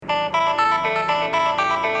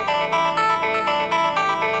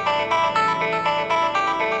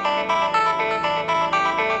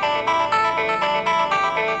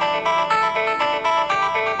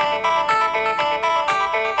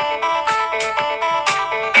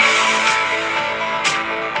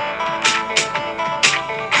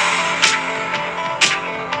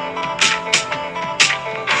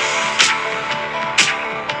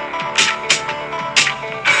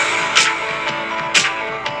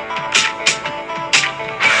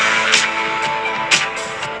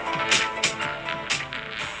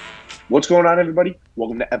What's going on, everybody?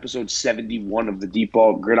 Welcome to episode 71 of the Deep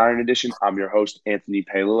Ball Gridiron Edition. I'm your host, Anthony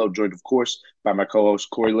Paolillo, joined, of course, by my co-host,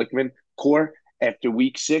 Corey Lickman. Core, after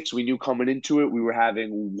week 6, we knew coming into it we were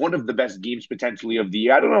having one of the best games potentially of the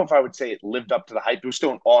year. I don't know if I would say it lived up to the hype. It was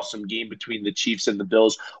still an awesome game between the Chiefs and the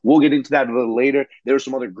Bills. We'll get into that a little later. There were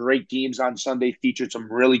some other great games on Sunday, featured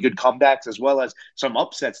some really good comebacks, as well as some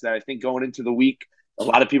upsets that I think going into the week a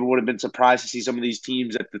lot of people would have been surprised to see some of these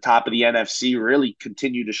teams at the top of the NFC really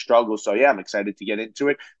continue to struggle. So, yeah, I'm excited to get into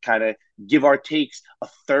it, kind of give our takes a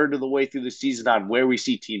third of the way through the season on where we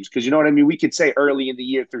see teams. Because you know what I mean? We could say early in the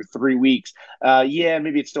year through 3 weeks, yeah,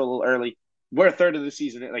 maybe it's still a little early. We're a third of the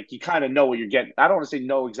season. Like, you kind of know what you're getting. I don't want to say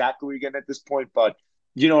know exactly what you're getting at this point, but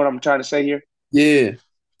you know what I'm trying to say here? Yeah.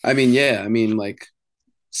 Like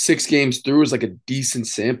 6 games through is like a decent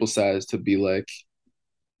sample size to be like,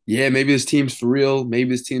 yeah, maybe this team's for real. Maybe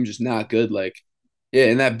this team's just not good. Like, yeah,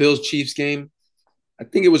 in that Bills Chiefs game, I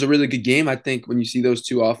think it was a really good game. I think when you see those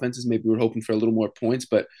two offenses, maybe we're hoping for a little more points.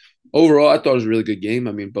 But overall, I thought it was a really good game.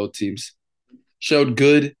 I mean, both teams showed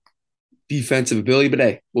good defensive ability. But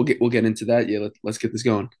hey, we'll get into that. Yeah, let's get this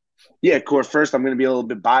going. Yeah, of course. First, I'm going to be a little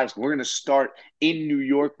bit biased. We're going to start in New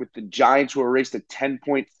York with the Giants, who erased a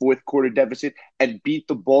 10-point fourth quarter deficit and beat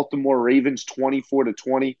the Baltimore Ravens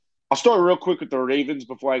 24-20. I'll start real quick with the Ravens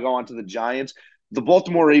before I go on to the Giants. The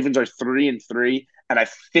Baltimore Ravens are 3-3, and I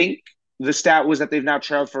think the stat was that they've now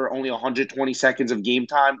trailed for only 120 seconds of game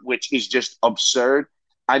time, which is just absurd.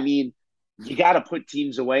 I mean, you got to put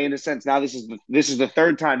teams away in a sense. Now this is the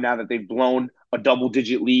third time now that they've blown a double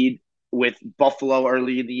digit lead with Buffalo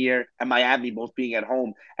early in the year and Miami both being at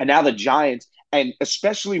home. And now the Giants, and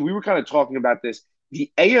especially we were kind of talking about this, the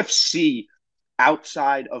AFC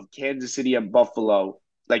outside of Kansas City and Buffalo,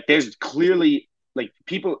 like there's clearly like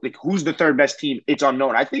people like who's the third best team? It's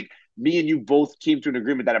unknown. I think me and you both came to an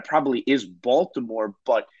agreement that it probably is Baltimore,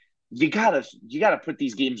 but you gotta put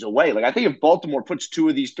these games away. Like I think if Baltimore puts two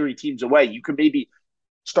of these three teams away, you could maybe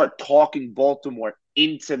start talking Baltimore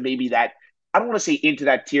into maybe that. I don't want to say into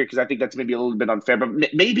that tier because I think that's maybe a little bit unfair, but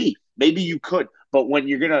maybe you could. But when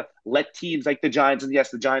you're gonna let teams like the Giants, and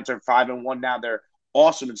yes, the Giants are 5-1 now, they're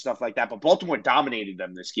awesome and stuff like that. But Baltimore dominated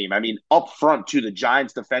them this game. I mean, up front too, the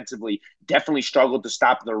Giants defensively definitely struggled to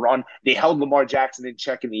stop the run. They held Lamar Jackson in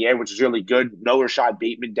check in the air, which is really good. No Rashad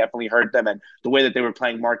Bateman definitely hurt them, and the way that they were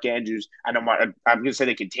playing Mark Andrews, I'm going to say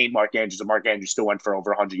they contained Mark Andrews, and Mark Andrews still went for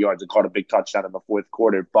over 100 yards and caught a big touchdown in the fourth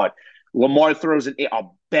quarter. But Lamar throws a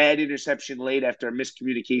bad interception late after a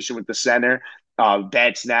miscommunication with the center,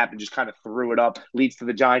 bad snap, and just kind of threw it up. Leads to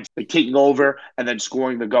the Giants taking over and then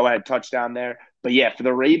scoring the go-ahead touchdown there. But yeah, for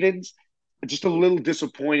the Ravens, just a little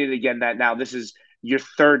disappointed again that now this is your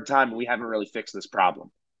third time and we haven't really fixed this problem.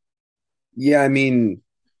 Yeah, I mean,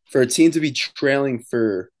 for a team to be trailing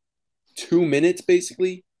for 2 minutes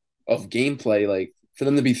basically of gameplay, like for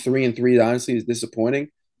them to be 3-3, honestly, is disappointing.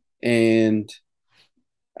 And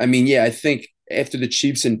I mean, yeah, I think after the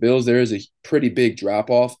Chiefs and Bills, there is a pretty big drop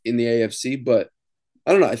off in the AFC. But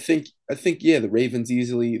I don't know. I think yeah, the Ravens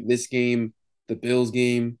easily this game, the Bills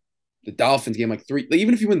game, the Dolphins game, like three. Like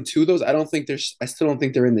even if you win two of those, I still don't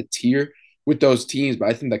think they're in the tier with those teams. But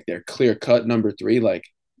I think like they're clear cut number three. Like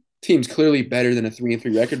teams clearly better than a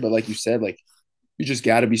 3-3 record. But like you said, like you just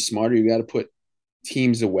got to be smarter. You got to put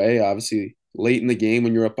teams away. Obviously, late in the game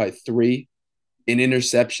when you're up by three, an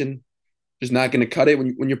interception just not going to cut it.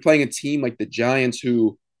 When you're playing a team like the Giants,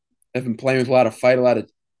 who have been playing with a lot of fight, a lot of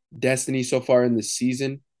destiny so far in this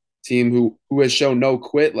season, team who has shown no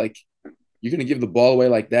quit, like you're going to give the ball away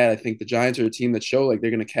like that. I think the Giants are a team that show like they're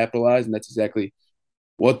going to capitalize, and that's exactly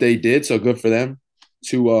what they did. So good for them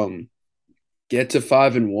to get to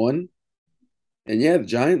 5-1. And yeah, the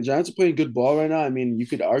Giants are playing good ball right now. I mean, you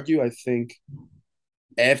could argue, I think,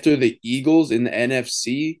 after the Eagles in the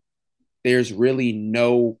NFC, there's really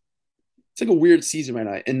no. It's like a weird season right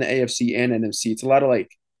now in the AFC and NFC. It's a lot of like,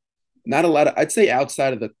 not a lot of. I'd say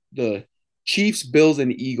outside of the Chiefs, Bills,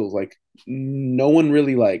 and Eagles, like no one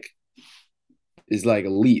really like is like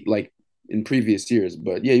elite like in previous years.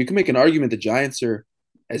 But yeah, you can make an argument the Giants are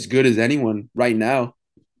as good as anyone right now.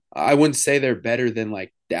 I wouldn't say they're better than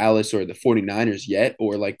like Dallas or the 49ers yet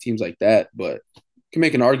or like teams like that, but you can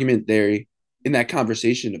make an argument there in that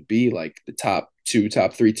conversation to be like the top two,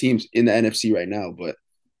 top three teams in the NFC right now. But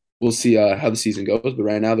we'll see how the season goes. But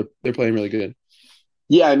right now they're playing really good.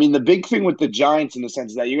 Yeah, I mean the big thing with the Giants in the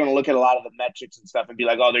sense is that you're going to look at a lot of the metrics and stuff and be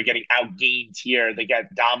like, oh, they're getting outgained here. They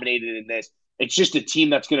got dominated in this. It's just a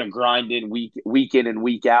team that's going to grind in week in and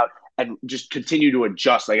week out and just continue to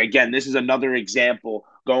adjust. Like again, this is another example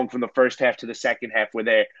going from the first half to the second half, where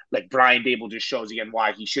they're like Brian Dable just shows again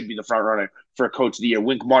why he should be the front runner for Coach of the Year.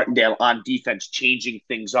 Wink Martindale on defense, changing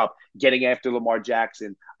things up, getting after Lamar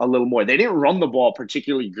Jackson a little more. They didn't run the ball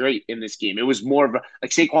particularly great in this game. It was more of a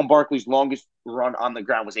like Saquon Barkley's longest run on the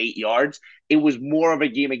ground was 8 yards. It was more of a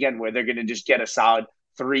game again where they're going to just get a solid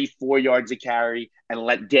 3-4 yards a carry and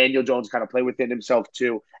let Daniel Jones kind of play within himself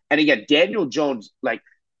too. And again, Daniel Jones, like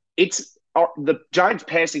it's the Giants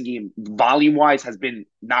passing game volume wise has been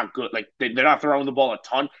not good. Like they're not throwing the ball a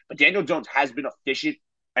ton, but Daniel Jones has been efficient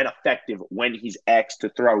and effective when he's asked to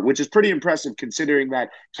throw, which is pretty impressive considering that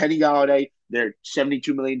Kenny Golladay, their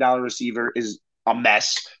 $72 million receiver, is a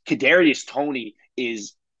mess. Kadarius Toney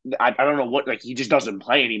is I don't know what, like he just doesn't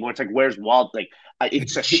play anymore. It's like where's Walt? Like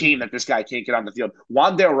it's a shame that this guy can't get on the field.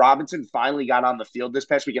 Wan'Dale Robinson finally got on the field this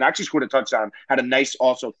past week and actually scored a touchdown. Had a nice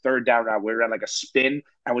also third down route where he ran like a spin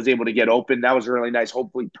and was able to get open. That was really nice.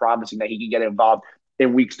 Hopefully promising that he can get involved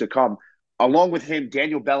in weeks to come. Along with him,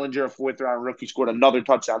 Daniel Bellinger, a fourth-round rookie, scored another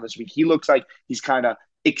touchdown this week. He looks like he's kind of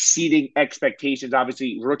exceeding expectations.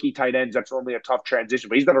 Obviously, rookie tight ends, that's normally a tough transition,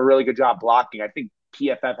 but he's done a really good job blocking. I think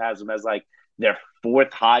PFF has him as like their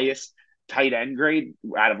fourth highest tight end grade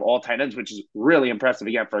out of all tight ends, which is really impressive,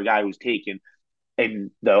 again, for a guy who's taken in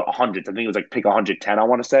the hundreds. I think it was like pick 110, I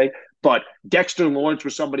want to say. But Dexter Lawrence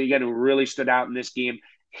was somebody, again, who really stood out in this game.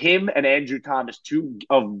 Him and Andrew Thomas, two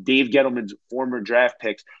of Dave Gettleman's former draft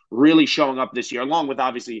picks, really showing up this year, along with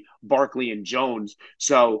obviously Barkley and Jones.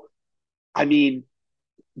 So, I mean,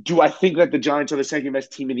 do I think that the Giants are the second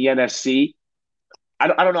best team in the NFC? I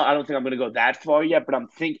don't know. I don't think I'm going to go that far yet, but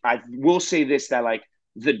I will say this, that like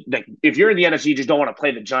if you're in the NFC, you just don't want to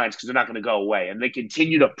play the Giants because they're not going to go away, and they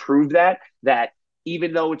continue to prove that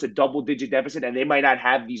even though it's a double-digit deficit and they might not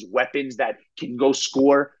have these weapons that can go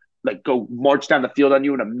score, like go march down the field on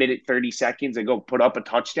you in a minute 30 seconds and go put up a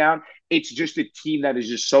touchdown. It's just a team that is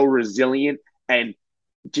just so resilient and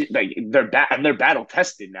like they're battle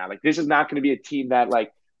tested now. Like this is not going to be a team that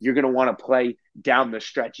like you're going to want to play down the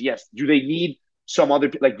stretch. Yes, do they need some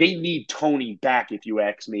other, like they need Toney back, if you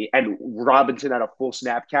ask me, and Robinson at a full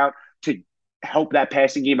snap count to help that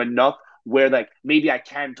passing game enough where like maybe I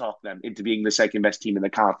can talk them into being the second best team in the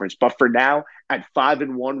conference. But for now, at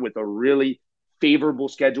 5-1 with a really favorable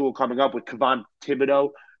schedule coming up with Kayvon Thibodeau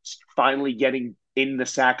finally getting in the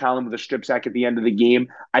sack column with a strip sack at the end of the game,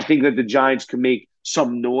 I think that the Giants can make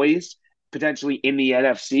some noise potentially in the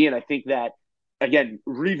NFC. And I think that, again,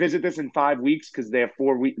 revisit this in 5 weeks because they have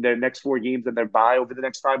their next 4 games that they're bye over the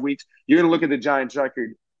next 5 weeks. You're going to look at the Giants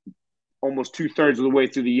record almost 2/3 of the way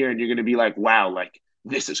through the year, and you're going to be like, wow, like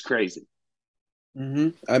this is crazy.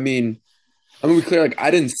 I mean, I'm gonna be clear. Like,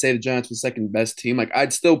 I didn't say the Giants were the second best team. Like,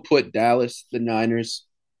 I'd still put Dallas, the Niners,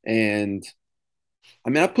 and I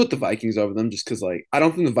mean, I put the Vikings over them just because, like, I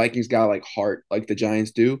don't think the Vikings got like heart like the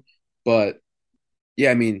Giants do. But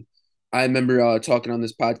yeah, I mean, I remember talking on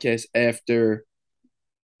this podcast after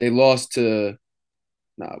they lost to.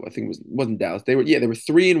 No, I think wasn't Dallas. They were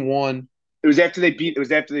 3-1. It was after they beat.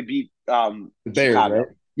 The Bears, Chicago. right?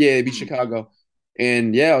 Yeah, they beat Chicago.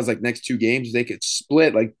 And yeah, I was like, next 2 games they could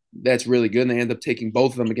split. Like that's really good. And they end up taking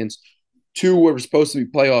both of them against 2 what were supposed to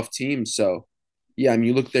be playoff teams. So yeah, I mean,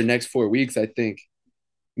 you look at their next 4 weeks. I think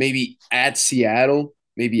maybe at Seattle,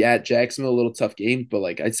 maybe at Jacksonville, a little tough game. But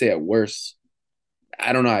like I'd say at worst,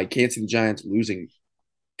 I don't know. I can't see the Giants losing.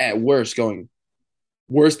 At worst, going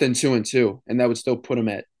worse than 2-2, and that would still put them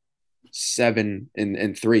at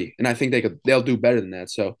 7-3. And I think they'll do better than that.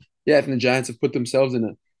 So yeah, I think the Giants have put themselves in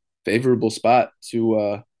a favorable spot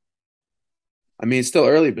to I mean it's still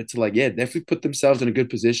early, but to like, yeah, definitely put themselves in a good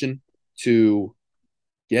position to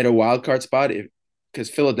get a wild card spot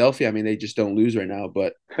because Philadelphia, I mean, they just don't lose right now,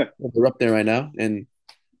 but they're up there right now and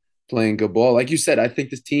playing good ball. Like you said, I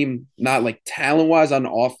think this team, not like talent wise on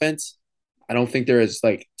offense, I don't think they're as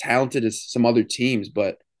like talented as some other teams,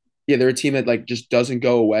 but yeah, they're a team that like just doesn't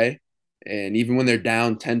go away. And even when they're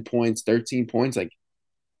down 10 points, 13 points, like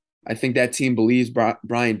I think that team believes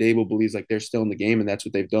Brian Dable believes like they're still in the game, and that's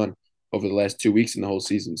what they've done over the last 2 weeks in the whole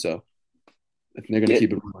season. So I think they're going to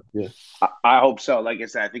keep it going. Yeah, I hope so. Like I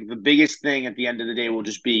said, I think the biggest thing at the end of the day will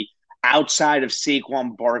just be outside of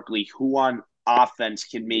Saquon Barkley, who on offense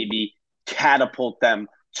can maybe catapult them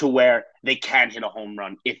to where they can hit a home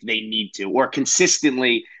run if they need to, or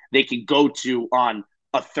consistently they can go to on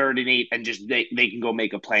a 3rd and 8 and just they can go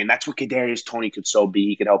make a play. And that's what Kadarius Toney could so be.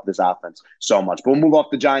 He could help this offense so much. But we'll move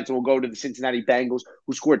off the Giants and we'll go to the Cincinnati Bengals,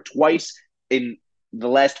 who scored twice in the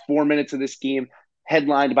last 4 minutes of this game,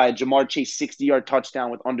 headlined by a Jamar Chase 60-yard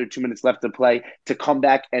touchdown with under 2 minutes left to play to come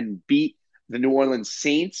back and beat the New Orleans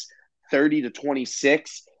Saints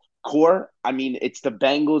 30-26. Core, I mean, it's the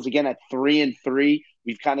Bengals again at 3-3.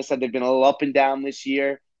 We've kind of said they've been a little up and down this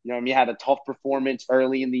year. You know, I mean, had a tough performance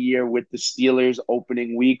early in the year with the Steelers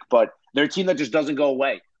opening week, but they're a team that just doesn't go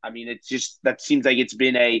away. I mean, it's just that seems like it's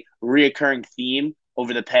been a reoccurring theme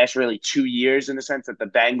over the past really 2 years in the sense that the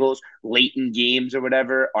Bengals, late in games or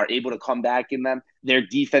whatever, are able to come back in them. Their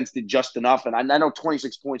defense did just enough. And I know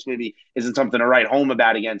 26 points maybe isn't something to write home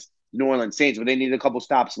about against New Orleans Saints, but they needed a couple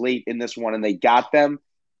stops late in this one and they got them.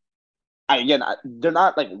 They're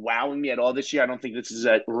not like wowing me at all this year. I don't think this is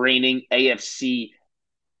a reigning AFC,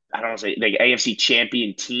 I don't want to say like AFC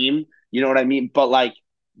champion team. You know what I mean? But like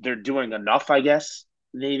they're doing enough, I guess,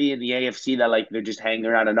 maybe in the AFC that like they're just hanging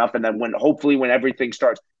around enough. And then when hopefully when everything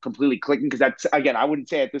starts completely clicking, because that's again, I wouldn't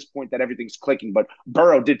say at this point that everything's clicking, but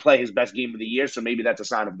Burrow did play his best game of the year, so maybe that's a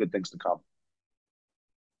sign of good things to come.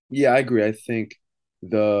 Yeah, I agree. I think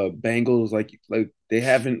the Bengals, like they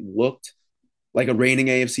haven't looked like a reigning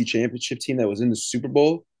AFC championship team that was in the Super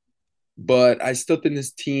Bowl, but I still think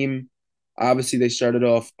this team, obviously they started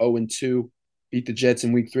off 0-2, beat the Jets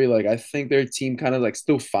in week 3. Like I think their team kind of like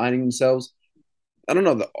still finding themselves. I don't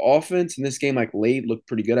know. The offense in this game, like late, looked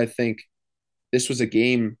pretty good. I think this was a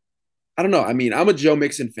game. I don't know. I mean, I'm a Joe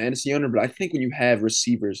Mixon fantasy owner, but I think when you have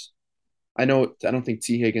receivers, I don't think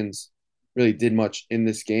T. Higgins really did much in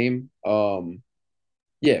this game.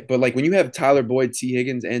 Yeah, but like when you have Tyler Boyd, T.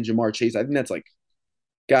 Higgins, and Jamar Chase, I think that's like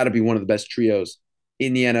got to be one of the best trios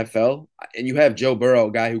in the NFL. And you have Joe Burrow,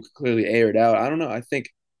 a guy who could clearly air it out. I don't know. I think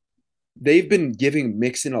they've been giving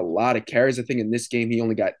Mixon a lot of carries. I think in this game he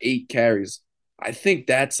only got 8 carries. I think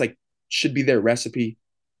that's like should be their recipe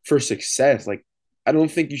for success. Like I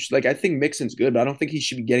don't think you should like I think Mixon's good, but I don't think he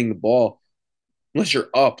should be getting the ball unless you're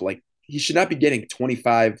up. Like he should not be getting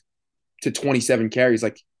 25 to 27 carries.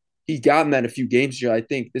 Like he's gotten that a few games here. I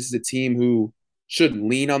think this is a team who should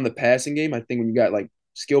lean on the passing game. I think when you got like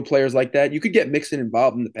skill players like that, you could get Mixon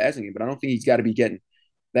involved in the passing game, but I don't think he's got to be getting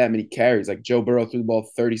that many carries. Like Joe Burrow threw the ball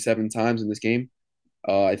 37 times in this game.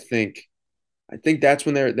 Uh, I think I think that's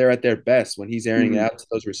when they're at their best when he's airing it Mm-hmm. out to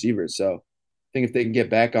those receivers. So I think if they can get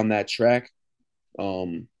back on that track,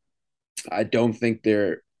 um, I don't think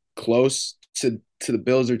they're close to the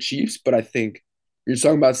Bills or Chiefs, but I think you're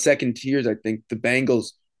talking about second tiers. I think the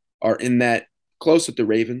Bengals are in that close with the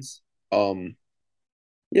Ravens. Um,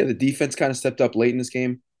 yeah, the defense kind of stepped up late in this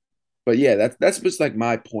game, but yeah, that's just like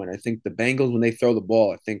my point. I think the Bengals when they throw the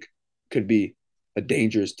ball, I think could be a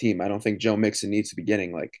dangerous team. I don't think Joe Mixon needs to be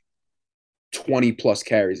getting like 20 plus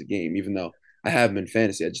carries a game, even though I have him in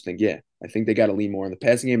fantasy. I just think, yeah, I think they got to lean more on the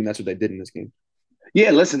passing game, and that's what they did in this game.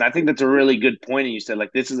 Yeah, listen, I think that's a really good point. And you said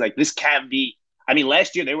like this can be. I mean,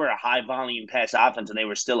 last year they were a high volume pass offense and they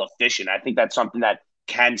were still efficient. I think that's something that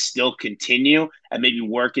can still continue and maybe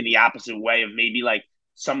work in the opposite way of maybe like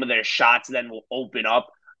some of their shots then will open up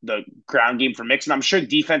the ground game for Mixon. I'm sure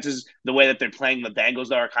defenses, the way that they're playing the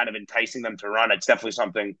Bengals are kind of enticing them to run. It's definitely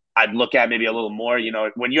something I'd look at maybe a little more. You know,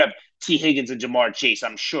 when you have T. Higgins and Jamar Chase,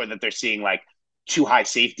 I'm sure that they're seeing like two high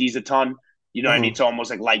safeties a ton. You know what I mean? Uh-huh. It's almost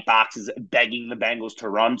like light boxes begging the Bengals to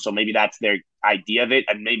run. So maybe that's their idea of it.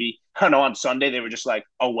 And maybe, I don't know, on Sunday they were just like,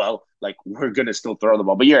 oh, well, like we're going to still throw the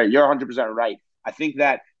ball. But you're 100% right. I think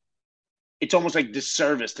that it's almost like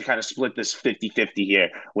disservice to kind of split this 50-50 here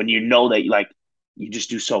when you know that like you just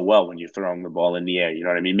do so well when you're throwing the ball in the air. You know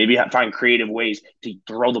what I mean? Maybe find creative ways to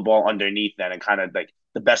throw the ball underneath that and kind of like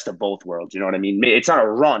the best of both worlds. You know what I mean? It's not a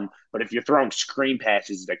run, but if you're throwing screen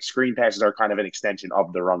passes, like screen passes are kind of an extension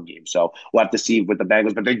of the run game. So we'll have to see with the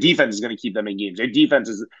Bengals, but their defense is going to keep them in games. Their defense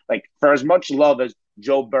is like for as much love as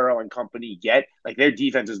Joe Burrow and company get, like their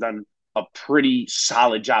defense has done a pretty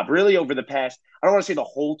solid job really over the past, I don't want to say the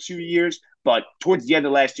whole 2 years, but towards the end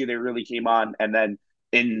of last year, they really came on. And then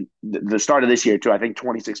in the start of this year, too, I think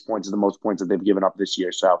 26 points is the most points that they've given up this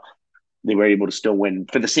year. So they were able to still win.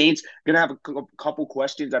 For the Saints, going to have a couple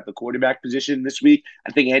questions at the quarterback position this week.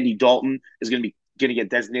 I think Andy Dalton is going to get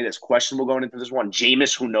designated as questionable going into this one.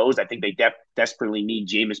 Jameis, who knows? I think they desperately need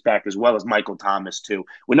Jameis back as well as Michael Thomas too.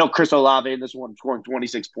 We know Chris Olave in this one scoring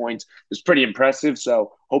 26 points is pretty impressive.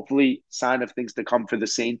 So hopefully, sign of things to come for the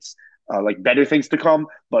Saints. Like better things to come,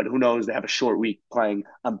 but who knows? They have a short week playing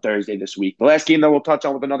on Thursday this week. The last game that we'll touch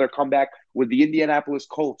on with another comeback with the Indianapolis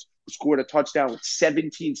Colts, who scored a touchdown with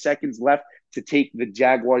 17 seconds left to take the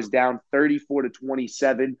Jaguars down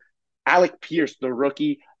 34-27. Alec Pierce, the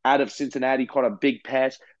rookie out of Cincinnati, caught a big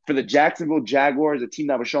pass for the Jacksonville Jaguars, a team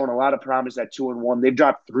that was showing a lot of promise at 2-1. They've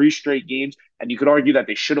dropped 3 straight games, and you could argue that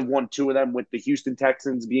they should have won 2 of them, with the Houston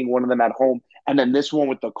Texans being one of them at home, and then this one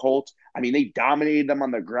with the Colts. I mean, they dominated them on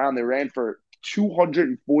the ground. They ran for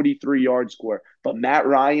 243 yard score, but Matt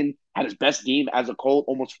Ryan had his best game as a Colt,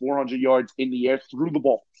 almost 400 yards in the air, threw the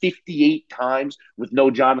ball 58 times with no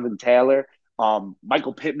Jonathan Taylor.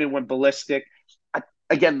 Michael Pittman went ballistic.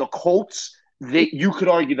 Again, the Colts. You could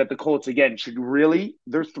argue that the Colts again should really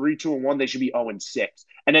they're 3-2-1. They should be 0-6.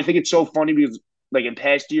 And I think it's so funny because like in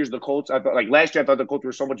past years, the Colts, I thought like last year I thought the Colts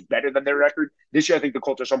were so much better than their record. This year I think the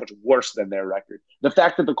Colts are so much worse than their record. The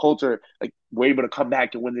fact that the Colts are like were able to come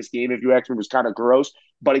back and win this game, if you ask me, was kind of gross.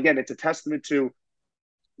 But again, it's a testament to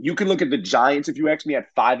you can look at the Giants, if you ask me,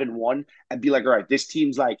 at 5-1 and be like, all right, this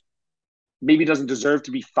team's like maybe doesn't deserve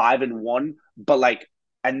to be 5-1, but like,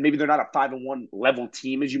 and maybe they're not a 5-1 level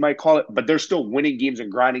team, as you might call it, but they're still winning games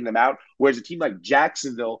and grinding them out. Whereas a team like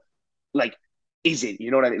Jacksonville, like, isn't.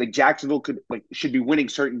 You know what I mean? Like Jacksonville should be winning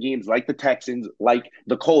certain games, like the Texans, like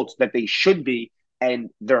the Colts, that they should be, and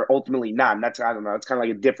they're ultimately not. And that's I don't know. It's kind of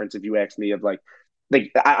like a difference if you ask me of like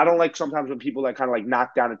I don't like sometimes when people like kind of like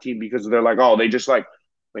knock down a team because they're like, oh, they just like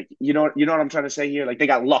you know what I'm trying to say here? Like they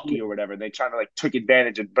got lucky or whatever. They trying to like took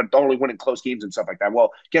advantage of, but only winning close games and stuff like that. Well,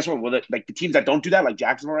 guess what? Well, like the teams that don't do that, like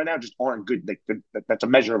Jacksonville right now, just aren't good. Like that's a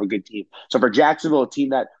measure of a good team. So for Jacksonville, a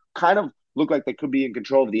team that kind of looked like they could be in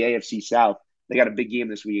control of the AFC South, they got a big game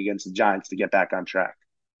this week against the Giants to get back on track.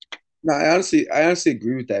 No, I honestly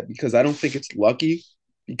agree with that because I don't think it's lucky.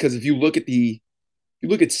 Because if you look at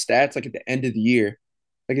stats like at the end of the year,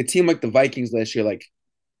 like a team like the Vikings last year, like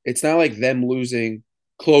it's not like them losing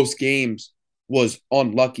close games was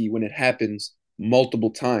unlucky when it happens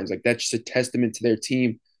multiple times. Like that's just a testament to their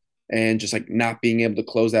team and just like not being able to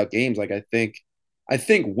close out games. Like I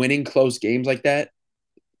think winning close games like that,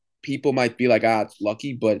 people might be like, ah, it's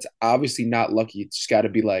lucky, but it's obviously not lucky. It's just got to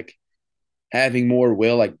be like having more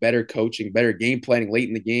will, like better coaching, better game planning late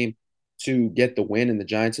in the game to get the win. And the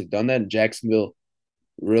Giants have done that. And Jacksonville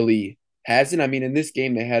really hasn't. I mean, in this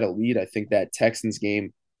game, they had a lead. I think that Texans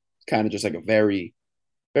game kind of just like a very,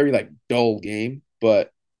 very like dull game.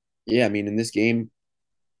 But yeah, I mean, in this game,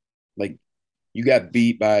 like you got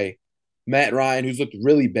beat by Matt Ryan, who's looked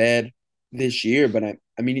really bad this year. But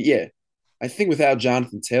I mean, yeah, I think without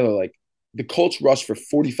Jonathan Taylor, like the Colts rushed for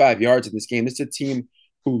 45 yards in this game. This is a team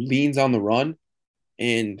who leans on the run.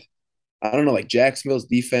 And I don't know, like Jacksonville's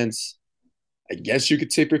defense, I guess you could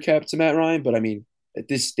tip your cap to Matt Ryan, but I mean, at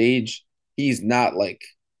this stage, he's not like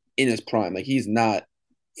in his prime. Like he's not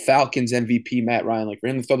Falcons MVP Matt Ryan. Like for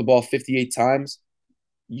him to throw the ball 58 times,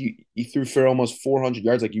 you threw for almost 400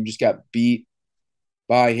 yards. Like you just got beat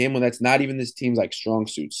by him when that's not even this team's like strong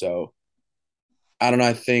suit. So I don't know.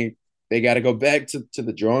 I think they got to go back to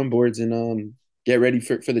the drawing boards and get ready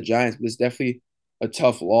for the Giants. But it's definitely a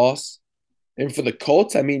tough loss. And for the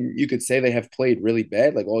Colts, I mean, you could say they have played really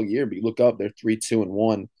bad like all year, but you look up, they're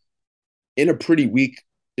 3-2-1 in a pretty weak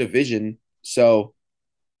division. So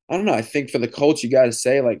I don't know. I think for the Colts, you got to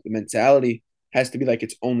say like the mentality has to be like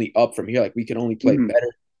it's only up from here. Like we can only play Mm-hmm. better.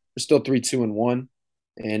 We're still 3-2-1,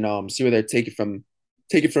 and see where they take it from.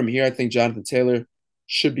 Take it from here. I think Jonathan Taylor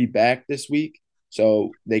should be back this week,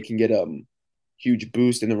 so they can get a huge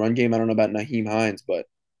boost in the run game. I don't know about Naheem Hines, but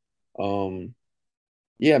um,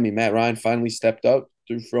 yeah, I mean Matt Ryan finally stepped up,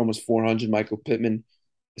 threw for almost 400. Michael Pittman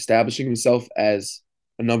establishing himself as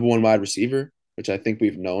a number one wide receiver, which I think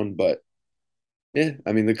we've known, but yeah,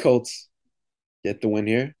 I mean the Colts get the win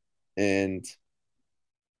here, and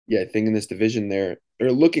yeah, I think in this division they're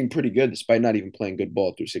looking pretty good despite not even playing good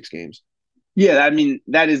ball through 6 games. Yeah, I mean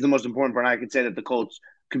that is the most important part. I could say that the Colts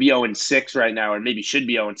could be 0-6 right now, and maybe should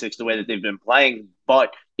be 0-6 the way that they've been playing.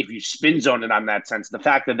 But if you spin zone it on that sense, the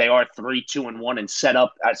fact that they are 3-2-1 and set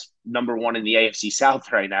up as number one in the AFC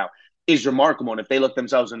South right now is remarkable. And if they look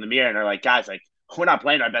themselves in the mirror and are like, guys, like we're not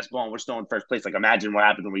playing our best ball and we're still in first place, like imagine what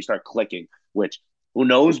happens when we start clicking. Which who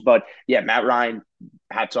knows? But yeah, Matt Ryan,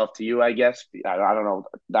 hats off to you, I guess. I don't know.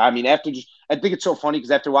 I mean, I think it's so funny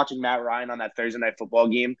because after watching Matt Ryan on that Thursday night football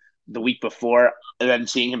game the week before and then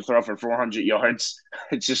seeing him throw for 400 yards,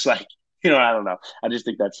 it's just like, I don't know. I just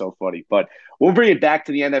think that's so funny. But we'll bring it back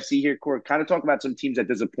to the NFC here, Court. Kind of talk about some teams that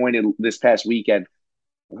disappointed this past weekend.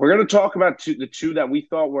 We're going to talk about the two that we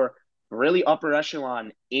thought were really upper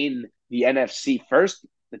echelon in the NFC. First,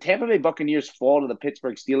 the Tampa Bay Buccaneers fall to the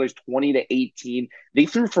Pittsburgh Steelers 20-18. They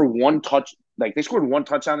threw for one touch, like they scored one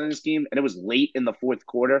touchdown in this game, and it was late in the fourth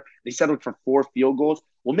quarter. They settled for 4 field goals.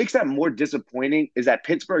 What makes that more disappointing is that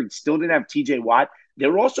Pittsburgh still didn't have TJ Watt. They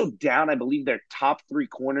were also down, I believe, their top three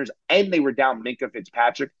corners, and they were down Minka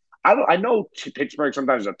Fitzpatrick. I know Pittsburgh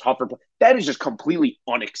sometimes is a tougher play. That is just completely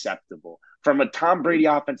unacceptable. From a Tom Brady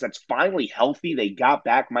offense that's finally healthy, they got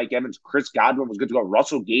back Mike Evans. Chris Godwin was good to go.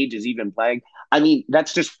 Russell Gage is even playing. I mean,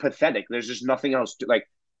 that's just pathetic. There's just nothing else to like.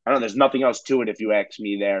 I don't know. There's nothing else to it if you ask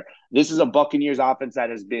me. There, this is a Buccaneers offense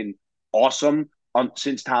that has been awesome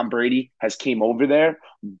since Tom Brady has came over there,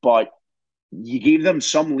 but you gave them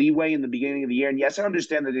some leeway in the beginning of the year. And yes, I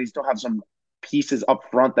understand that they still have some pieces up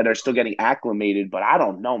front that are still getting acclimated. But I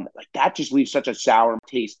don't know, man. Like that just leaves such a sour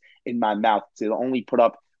taste in my mouth to only put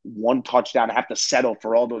up one touchdown and have to settle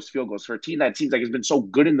for all those field goals for a team that seems like has been so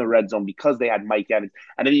good in the red zone because they had Mike Evans.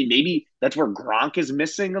 And I mean, maybe that's where Gronk is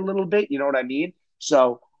missing a little bit. You know what I mean?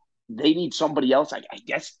 So they need somebody else. I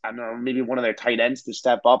guess I don't know, maybe one of their tight ends to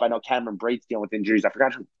step up. I know Cameron Brate's dealing with injuries. I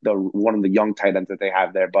forgot who the one of the young tight ends that they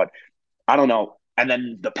have there, but I don't know. And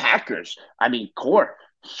then the Packers. I mean, core.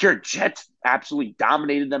 Sure, Jets absolutely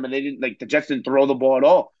dominated them, and they didn't like the Jets didn't throw the ball at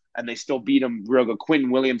all, and they still beat them real good.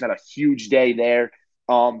 Quinn Williams had a huge day there.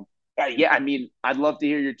 Yeah, I mean, I'd love to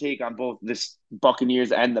hear your take on both this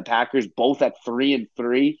Buccaneers and the Packers, both at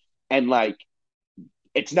 3-3, and like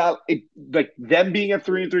it's not like them being at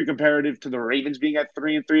 3-3 comparative to the Ravens being at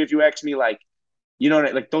 3-3. If you ask me, like you know,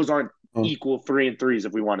 like those aren't Oh, equal 3-3s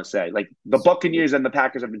if we want to say. Like the Buccaneers and the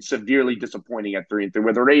Packers have been severely disappointing at 3-3.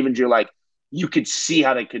 Where the Ravens, you're like, you could see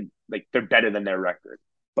how they could like they're better than their record.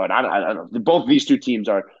 But I don't know. Both these two teams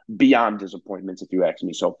are beyond disappointments if you ask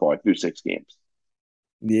me so far through 6 games.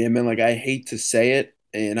 yeah, man. Like I hate to say it,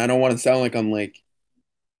 and I don't want to sound like I'm like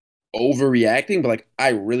overreacting, but like I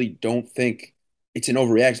really don't think it's an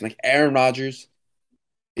overreaction. Like Aaron Rodgers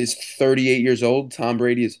is 38 years old. Tom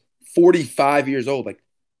Brady is 45 years old. Like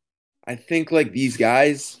I think like these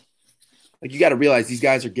guys, like you got to realize these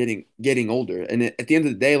guys are getting older, and at the end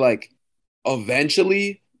of the day, like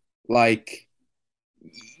eventually, like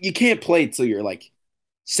you can't play till you're like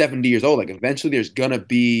 70 years old. Like eventually, there's gonna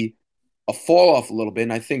be a fall off a little bit,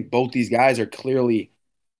 and I think both these guys are clearly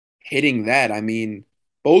hitting that. I mean,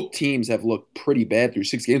 both teams have looked pretty bad through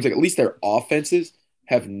 6 games. Like at least their offenses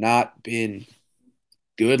have not been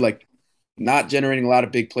good. Like not generating a lot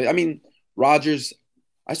of big plays. I mean, Rodgers.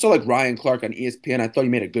 I saw like Ryan Clark on ESPN. I thought he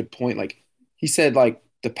made a good point. Like he said, like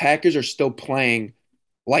the Packers are still playing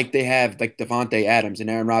like they have like Devontae Adams and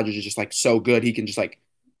Aaron Rodgers is just like so good he can just like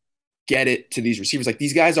get it to these receivers. Like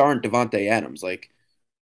these guys aren't Devontae Adams. Like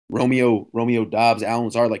Romeo Dobbs, Allen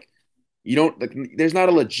Lazard. Like you don't like. There's not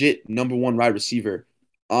a legit number one wide receiver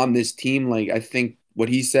on this team. Like I think what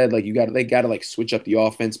he said. Like they got to like switch up the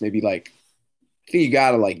offense. Maybe like I think you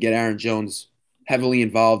got to like get Aaron Jones heavily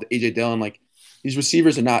involved. AJ Dillon. Like these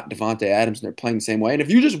receivers are not Devontae Adams and they're playing the same way. And if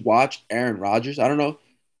you just watch Aaron Rodgers, I don't know.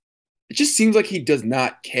 It just seems like he does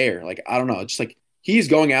not care. Like I don't know. It's just like he's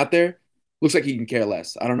going out there. Looks like he can care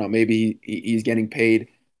less. I don't know. Maybe he's getting paid.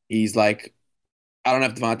 He's like, I don't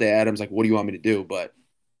have Devontae Adams. Like, what do you want me to do? But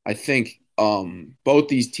I think both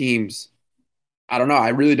these teams, I don't know. I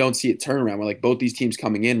really don't see a turnaround where like both these teams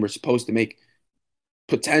coming in, we're supposed to make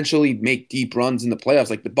potentially make deep runs in the playoffs.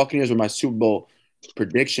 Like the Buccaneers were my Super Bowl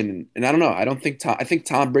prediction, and I don't know. I don't think Tom. I think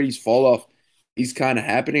Tom Brady's fall off. He's kind of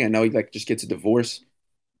happening. I know he like just gets a divorce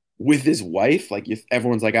with his wife. Like if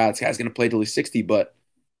everyone's like, this guy's gonna play till he's 60, but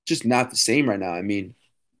just not the same right now. I mean,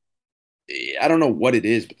 I don't know what it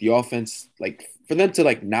is, but the offense, like for them to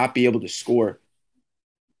like not be able to score,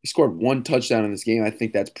 he scored one touchdown in this game. I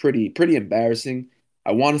think that's pretty embarrassing.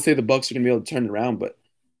 I want to say the Bucks are gonna be able to turn it around, but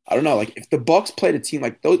I don't know. Like if the Bucks played a team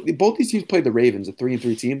like those, both these teams played the Ravens, a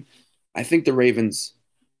 3-3 team. I think the Ravens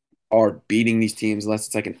are beating these teams unless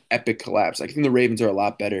it's like an epic collapse. Like, I think the Ravens are a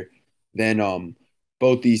lot better than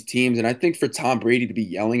both these teams, and I think for Tom Brady to be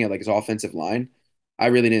yelling at like his offensive line, I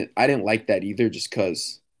didn't like that either. Just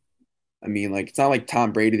because I mean, like it's not like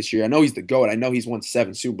Tom Brady this year. I know he's the GOAT. I know he's won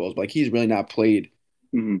 7 Super Bowls, but like he's really not played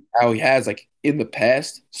Mm-hmm. how he has like in the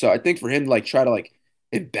past. So I think for him to like try to like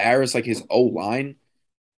embarrass like his O line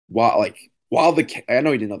while I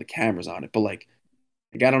know he didn't know the cameras on it, but like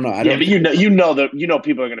I don't know. I Yeah, don't but think. you know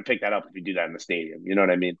people are going to pick that up if you do that in the stadium. You know what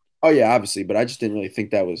I mean? Oh yeah, obviously, but I just didn't really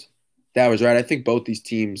think that was right. I think both these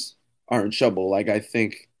teams are in trouble. Like I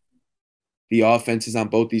think the offenses on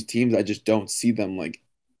both these teams, I just don't see them like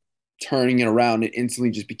turning it around and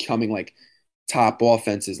instantly just becoming like top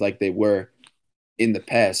offenses like they were in the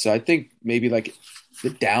past. So I think maybe like the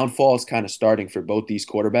downfall is kind of starting for both these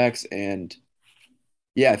quarterbacks. And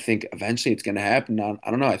yeah, I think eventually it's going to happen.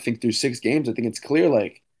 I don't know. I think through 6 games, I think it's clear.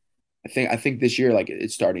 Like I think this year, like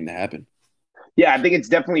it's starting to happen. Yeah, I think it's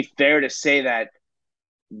definitely fair to say that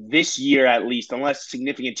this year at least, unless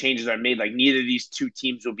significant changes are made, like neither of these two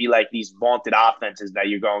teams will be like these vaunted offenses that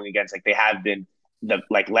you're going against, like they have been the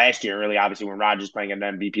like last year, really obviously when Rodgers playing at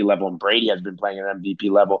an MVP level and Brady has been playing at an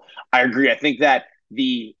MVP level. I agree. I think that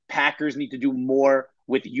the Packers need to do more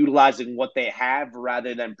with utilizing what they have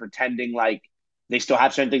rather than pretending like they still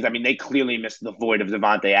have certain things. I mean, they clearly missed the void of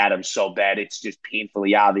Devontae Adams so bad. It's just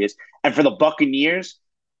painfully obvious. And for the Buccaneers,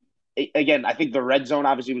 again, I think the red zone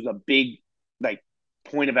obviously was a big like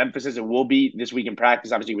point of emphasis. It will be this week in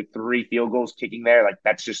practice, obviously with 3 field goals kicking there. Like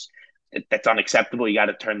that's just that's unacceptable. You got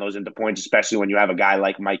to turn those into points, especially when you have a guy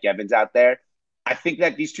like Mike Evans out there. I think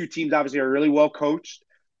that these two teams obviously are really well coached.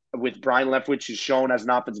 With Brian Leftwich has shown as an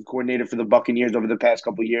offensive coordinator for the Buccaneers over the past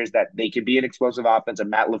couple of years that they can be an explosive offense. And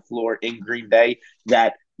Matt LaFleur in Green Bay,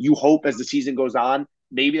 that you hope as the season goes on,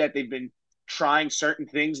 maybe that they've been trying certain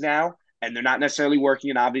things now and they're not necessarily working.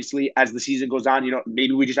 And obviously, as the season goes on,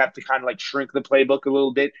 maybe we just have to kind of like shrink the playbook a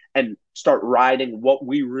little bit and start riding what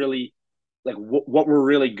we really like what we're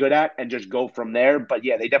really good at and just go from there. But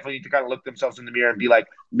yeah, they definitely need to kind of look themselves in the mirror and be like,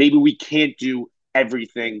 maybe we can't do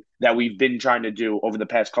everything that we've been trying to do over the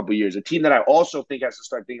past couple of years. A team that I also think has to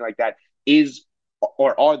start thinking like that is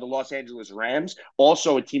or are the Los Angeles Rams,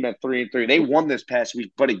 also a team at 3-3. They won this past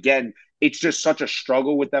week, but again, it's just such a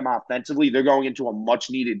struggle with them offensively. They're going into a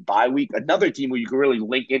much needed bye week. Another team where you can really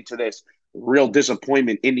link into this real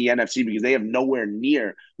disappointment in the NFC because they have nowhere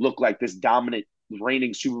near look like this dominant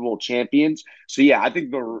reigning Super Bowl champions. So yeah, I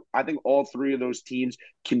think all three of those teams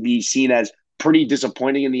can be seen as pretty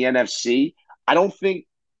disappointing in the NFC. I don't think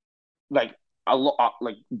like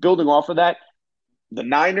like building off of that, the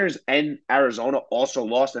Niners and Arizona also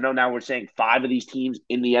lost. I know now we're saying five of these teams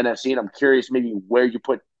in the NFC, and I'm curious maybe where you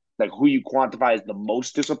put like who you quantify as the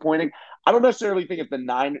most disappointing. I don't necessarily think the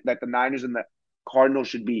Niners and the Cardinals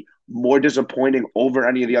should be more disappointing over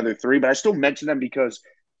any of the other three, but I still mention them because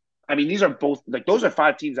I mean these are both like those are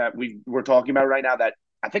five teams that we're talking about right now that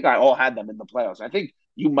I think I all had them in the playoffs. I think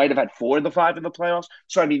you might have had four of the five in the playoffs.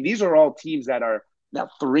 So I mean these are all teams that are now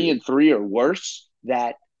 3-3 or worse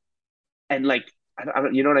that and like I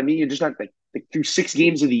don't, you know what I mean? You're just not like through 6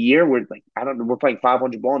 games of the year. We're like I don't know. We're playing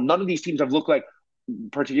 500 ball. And none of these teams have looked like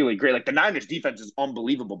particularly great. Like the Niners' defense is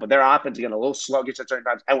unbelievable, but their offense is getting a little sluggish at certain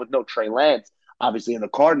times. And with no Trey Lance, obviously, and the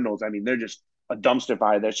Cardinals, I mean, they're just a dumpster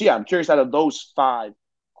fire there. So yeah, I'm curious out of those five,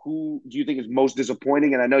 who do you think is most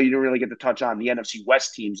disappointing? And I know you didn't really get to touch on the NFC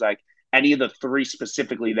West teams, like any of the three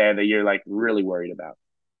specifically there that you're like really worried about.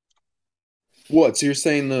 What? So you're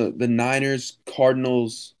saying the Niners,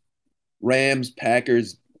 Cardinals, Rams,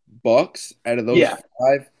 Packers, Bucks out of those Yeah,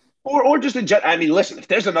 five? or just in general. I mean, listen, if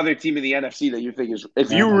there's another team in the NFC that you think is,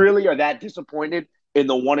 if you Nah, really are that disappointed in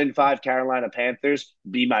the 1-5 Carolina Panthers,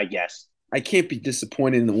 be my guest. I can't be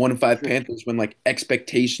disappointed in the 1-5 Panthers when like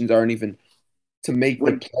expectations aren't even to make the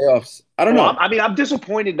When playoffs. I don't oh, know. I mean, I'm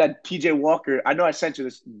disappointed that PJ Walker. I know I sent you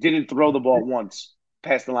this. Didn't throw the ball once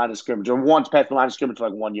past the line of scrimmage, or once past the line of scrimmage for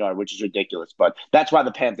like 1 yard, which is ridiculous. But that's why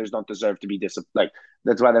the Panthers don't deserve to be like.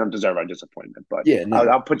 That's why they don't deserve our disappointment. But Yeah, no.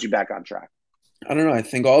 I'll put you back on track. I don't know. I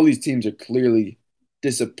think all these teams are clearly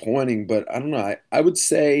disappointing, but I don't know. I would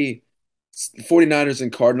say the 49ers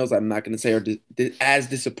and Cardinals, I'm not going to say are as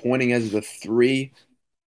disappointing as the three,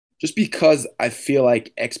 just because I feel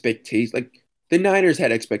like expectations, like the Niners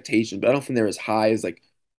had expectations, but I don't think they're as high as like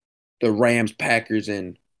the Rams, Packers,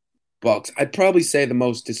 and Bucks. I'd probably say the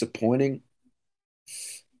most disappointing.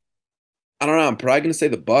 I don't know. I'm probably going to say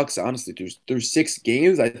the Bucks, honestly. Through 6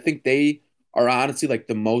 games, I think they are honestly like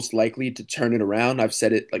the most likely to turn it around. I've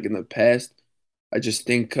said it like in the past. I just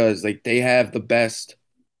think because like they have the best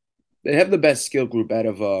skill group out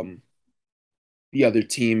of the other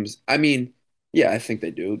teams. I mean, yeah, I think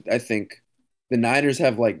they do. I think the Niners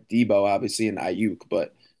have like Debo obviously and Ayuk,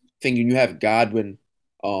 but thinking you have Godwin,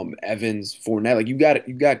 Evans, Fournette, like you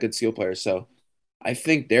got good skill players. So I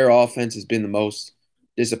think their offense has been the most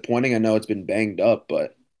disappointing. I know it's been banged up,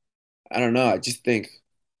 but I don't know. I just think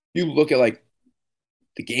you look at like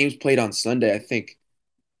the games played on Sunday. I think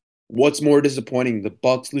what's more disappointing, the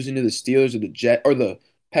Bucks losing to the Steelers or the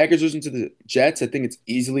Packers losing to the Jets? I think it's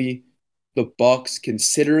easily the Bucks,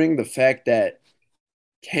 considering the fact that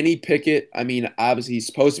Kenny Pickett, I mean, obviously he's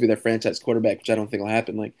supposed to be their franchise quarterback, which I don't think will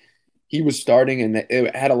happen. Like he was starting and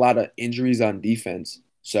it had a lot of injuries on defense.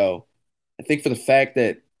 So I think for the fact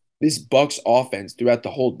that this Bucks offense throughout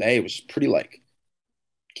the whole day was pretty like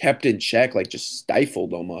kept in check, like just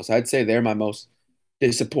stifled almost. I'd say they're my most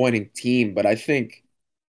disappointing team, but I think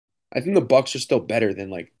the Bucks are still better than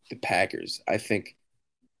like the Packers. I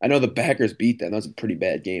know the Packers beat them. That was a pretty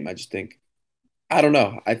bad game. I just think I don't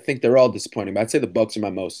know. I think they're all disappointing, but I'd say the Bucks are my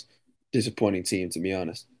most disappointing team, to be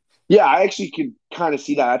honest. Yeah, I actually could kind of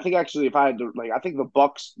see that. I think actually, if I had to, like, I think the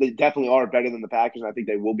Bucks they definitely are better than the Packers, and I think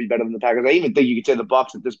they will be better than the Packers. I even think you could say the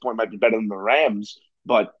Bucks at this point might be better than the Rams,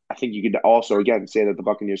 but I think you could also again say that the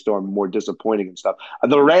Buccaneers still are more disappointing and stuff.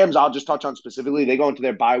 The Rams, I'll just touch on specifically. They go into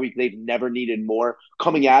their bye week. They've never needed more.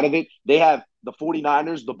 Coming out of it, they have the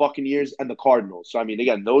 49ers, the Buccaneers, and the Cardinals. So I mean,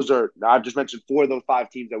 again, those are I've just mentioned four of those five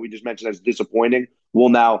teams that we just mentioned as disappointing will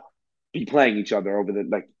now be playing each other over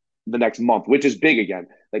the next month, which is big again.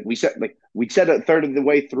 Like we said a third of the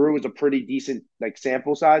way through is a pretty decent like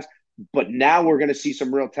sample size. But now we're going to see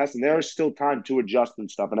some real tests, and there is still time to adjust and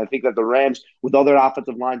stuff. And I think that the Rams, with other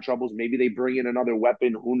offensive line troubles, maybe they bring in another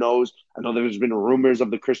weapon. Who knows? I know there's been rumors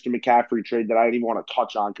of the Christian McCaffrey trade that I don't even want to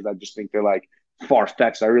touch on because I just think they're like far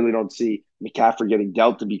fetched. I really don't see McCaffrey getting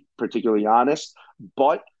dealt, to be particularly honest.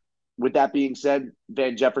 But with that being said,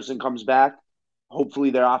 Van Jefferson comes back. Hopefully,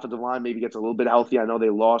 their offensive line maybe gets a little bit healthy. I know they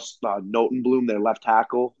lost Notenbloom, their left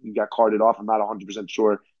tackle. He got carted off. I'm not 100%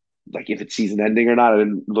 sure like if it's season ending or not. I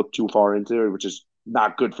didn't look too far into it, which is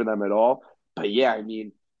not good for them at all. But yeah, I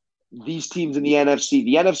mean, these teams in the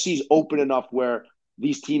NFC is open enough where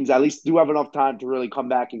these teams at least do have enough time to really come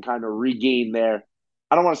back and kind of regain their.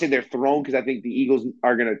 I don't want to say their throne because I think the Eagles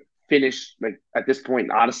are going to finish like at this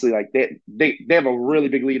point. Honestly, like they have a really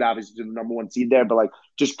big lead, obviously, to the number one seed there, but like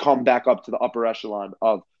just come back up to the upper echelon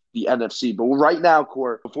of the NFC. But right now,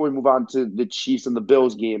 Core, before we move on to the Chiefs and the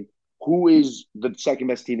Bills game, who is the second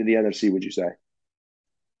best team in the NFC? Would you say?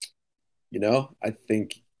 I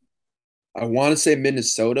think I want to say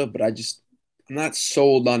Minnesota, but I'm not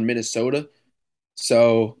sold on Minnesota.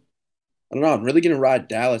 So I don't know. I'm really gonna ride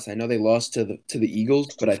Dallas. I know they lost to the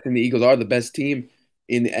Eagles, but I think the Eagles are the best team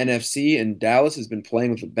in the NFC, and Dallas has been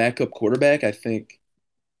playing with a backup quarterback. I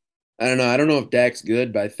don't know. I don't know if Dak's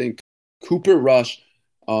good, but I think Cooper Rush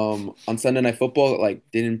on Sunday Night Football like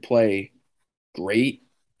didn't play great.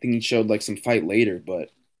 I think he showed like some fight later, but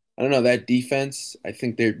I don't know that defense. I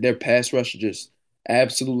think their pass rush is just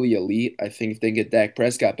absolutely elite. I think if they get Dak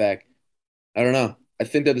Prescott back, I don't know. I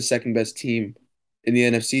think they're the second best team in the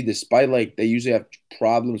NFC, despite like they usually have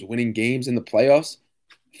problems winning games in the playoffs.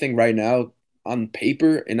 I think right now on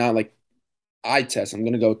paper and not like eye test, I'm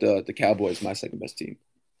gonna go with the Cowboys, my second best team.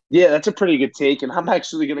 Yeah, that's a pretty good take, and I'm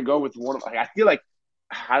actually going to go with one of. I feel like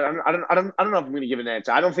I don't know if I'm going to give an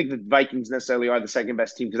answer. I don't think the Vikings necessarily are the second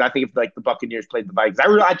best team because I think if like the Buccaneers played the Vikings,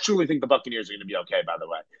 I truly think the Buccaneers are going to be okay. By the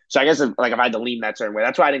way, so I guess if I had to lean that certain way,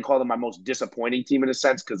 that's why I didn't call them my most disappointing team in a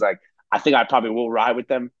sense because like I think I probably will ride with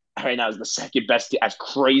them right now as the second best, as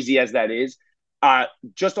crazy as that is.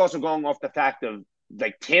 Just also going off the fact of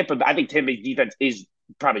like Tampa, I think Tampa's defense is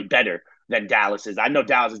probably better than Dallas is. I know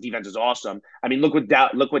Dallas's defense is awesome. I mean, look what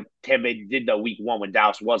Tampa did the week one when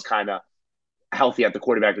Dallas was kind of healthy at the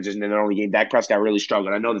quarterback position in their only game. Dak Prescott really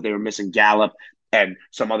struggled. I know that they were missing Gallup and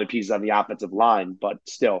some other pieces on the offensive line, but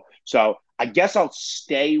still. So I guess I'll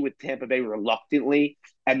stay with Tampa Bay reluctantly.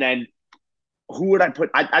 And then who would I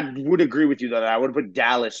put? I would agree with you though that I would put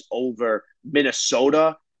Dallas over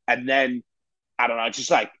Minnesota, and then I don't know, it's just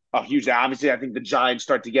like a huge. Obviously, I think the Giants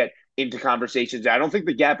start to get into conversations. I don't think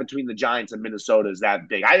the gap between the Giants and Minnesota is that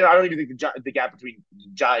big. I don't even think the gap between the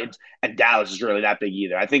Giants and Dallas is really that big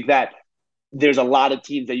either. I think that there's a lot of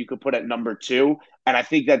teams that you could put at number two. And I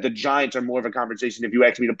think that the Giants are more of a conversation if you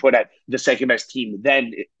ask me to put at the second best team.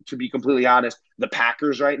 Then, to be completely honest, the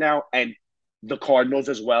Packers right now and the Cardinals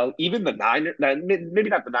as well. Even the Niners, maybe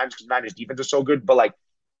not the Niners because the Niners defense is so good, but like,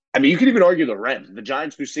 I mean, you could even argue the Rams. The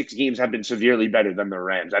Giants through 6 games have been severely better than the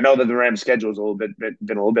Rams. I know that the Rams' schedule is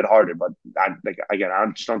been a little bit harder, but again, I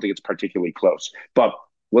just don't think it's particularly close. But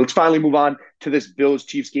let's finally move on to this Bills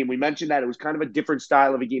Chiefs game. We mentioned that it was kind of a different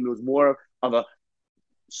style of a game. It was more of a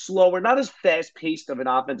slower, not as fast paced of an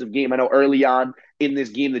offensive game. I know early on in this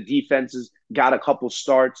game, the defenses got a couple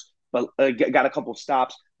starts, but got a couple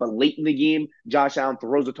stops. But late in the game, Josh Allen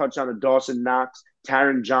throws a touchdown to Dawson Knox.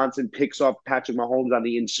 Taron Johnson picks off Patrick Mahomes on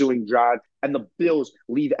the ensuing drive, and the Bills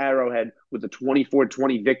leave Arrowhead with a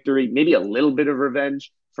 24-20 victory. Maybe a little bit of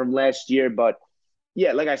revenge from last year, but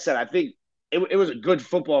yeah, like I said, I think it was a good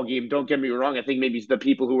football game. Don't get me wrong. I think maybe the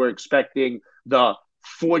people who were expecting the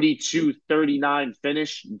 42-39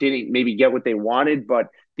 finish didn't maybe get what they wanted, but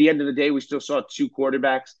at the end of the day, we still saw two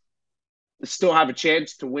quarterbacks still have a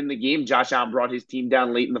chance to win the game. Josh Allen brought his team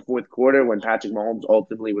down late in the fourth quarter when Patrick Mahomes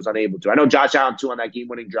ultimately was unable to. I know Josh Allen, too, on that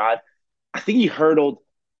game-winning drive. I think he hurdled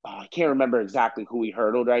I can't remember exactly who he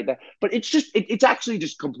hurdled right there, but it's actually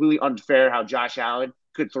just completely unfair how Josh Allen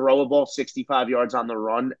could throw a ball 65 yards on the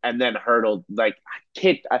run and then hurdled like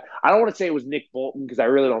I don't want to say it was Nick Bolton because I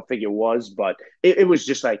really don't think it was, but it was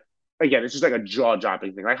just like again, it's just like a jaw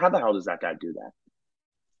dropping thing. Like how the hell does that guy do that?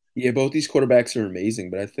 Yeah, both these quarterbacks are amazing,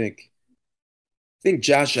 but I think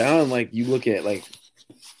Josh Allen, like you look at like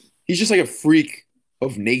he's just like a freak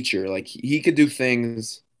of nature. Like he could do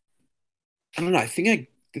things. I don't know.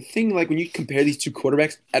 The thing like when you compare these two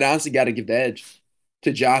quarterbacks, I'd honestly got to give the edge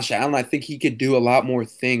to Josh Allen. I think he could do a lot more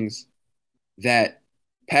things that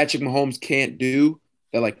Patrick Mahomes can't do.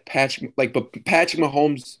 That like but Patrick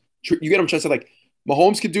Mahomes, you get what I'm trying to say. Like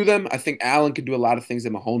Mahomes could do them. I think Allen could do a lot of things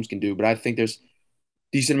that Mahomes can do, but I think there's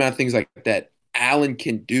decent amount of things like that Allen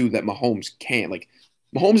can do that Mahomes can't. Like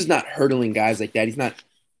Mahomes is not hurdling guys like that. He's not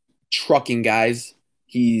trucking guys.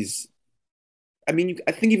 He's, I mean,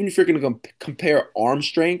 I think even if you're going to compare arm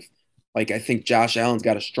strength, like I think Josh Allen's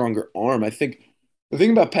got a stronger arm. I think the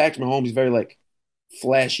thing about Patrick Mahomes, he's very like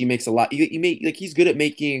flashy. He makes a lot. He make like he's good at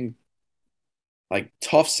making like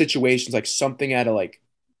tough situations like something out of like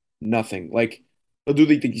nothing. Like he'll do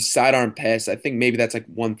like these sidearm pass. I think maybe that's like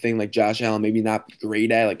one thing like Josh Allen maybe not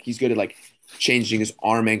great at. Like he's good at like changing his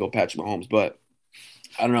arm angle, Patrick Mahomes. But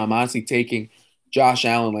I don't know. I'm honestly taking Josh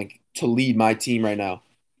Allen like to lead my team right now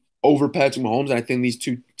over Patrick Mahomes. And I think these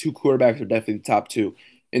two quarterbacks are definitely the top two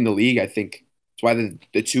in the league. I think it's why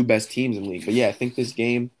the two best teams in the league. But yeah, I think this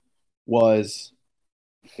game was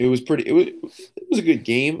it was pretty it was a good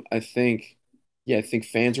game. I think yeah, I think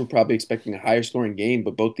fans were probably expecting a higher scoring game,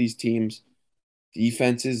 but both these teams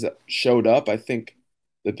defenses showed up. I think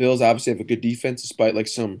the Bills obviously have a good defense despite like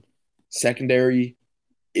some secondary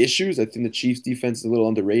issues. I think the Chiefs defense is a little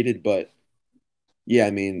underrated, but yeah,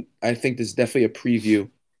 I mean, I think this is definitely a preview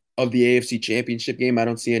of the AFC Championship game. I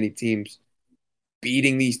don't see any teams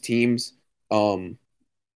beating these teams. Um,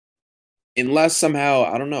 Unless somehow,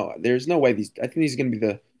 I don't know. There's no way I think these are going to be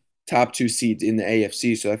the top two seeds in the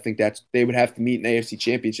AFC. So I think they would have to meet in the AFC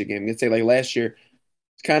Championship game. I'm going to say like last year,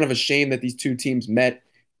 it's kind of a shame that these two teams met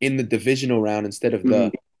in the divisional round instead of Mhm.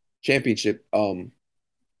 the championship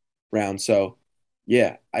round. So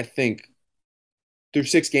yeah, I think through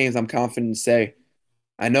 6 games, I'm confident to say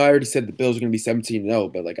I know I already said the Bills are going to be 17-0,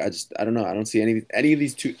 but like I don't know. I don't see any of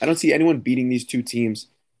these two. I don't see anyone beating these two teams.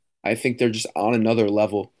 I think they're just on another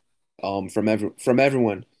level from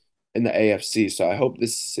everyone in the AFC. So I hope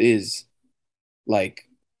this is like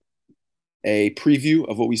a preview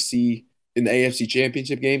of what we see in the AFC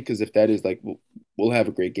Championship game because if that is like we'll have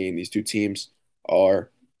a great game. These two teams are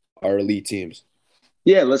elite teams.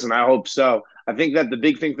 Yeah, listen, I hope so. I think that the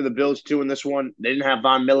big thing for the Bills too in this one, they didn't have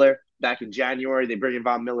Von Miller back in January. They bring in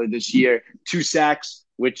Von Miller this year, 2 sacks,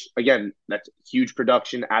 which again, that's huge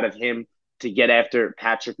production out of him to get after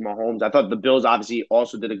Patrick Mahomes. I thought the Bills obviously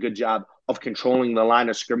also did a good job of controlling the line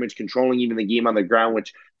of scrimmage, controlling even the game on the ground,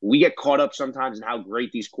 which we get caught up sometimes in how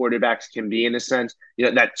great these quarterbacks can be in a sense. You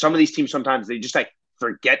know, that some of these teams sometimes they just like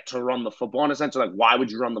forget to run the football in a sense. So like, why would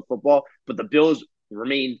you run the football? But the Bills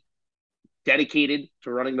remained dedicated to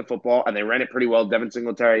running the football, and they ran it pretty well. Devin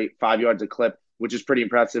Singletary, 5 yards a clip, which is pretty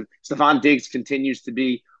impressive. Stephon Diggs continues to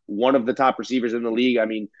be one of the top receivers in the league. I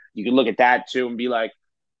mean, you can look at that too and be like,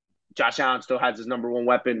 Josh Allen still has his number one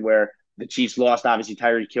weapon where the Chiefs lost, obviously,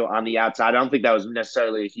 Tyreek Hill on the outside. I don't think that was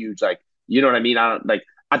necessarily a huge, like, you know what I mean? I don't like,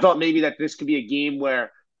 I thought maybe that this could be a game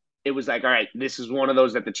where it was like, all right, this is one of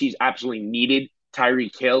those that the Chiefs absolutely needed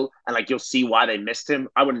Tyreek Hill, and like you'll see why they missed him.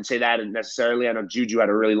 I wouldn't say that necessarily. I know Juju had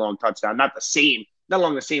a really long touchdown, not the same, not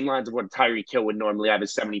along the same lines of what Tyreek Hill would normally have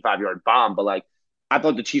his 75-yard bomb, but like I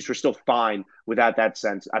thought the Chiefs were still fine without that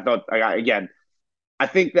sense. I thought again, I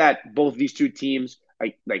think that both these two teams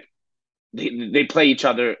like they play each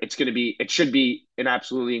other. It should be an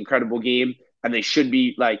absolutely incredible game, and they should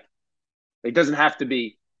be like it doesn't have to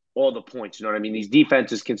be all the points. You know what I mean? These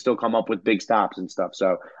defenses can still come up with big stops and stuff.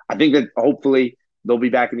 So I think that hopefully they'll be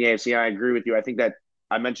back in the AFC. I agree with you. I think that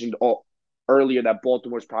I mentioned earlier that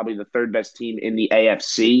Baltimore's probably the third best team in the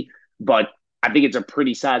AFC, but I think it's a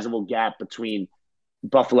pretty sizable gap between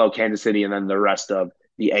Buffalo, Kansas City, and then the rest of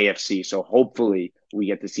the AFC. So hopefully we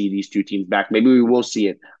get to see these two teams back. Maybe we will see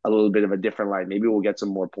it a little bit of a different light. Maybe we'll get some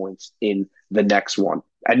more points in the next one.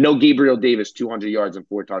 And no Gabriel Davis, 200 yards and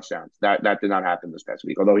 4 touchdowns. That did not happen this past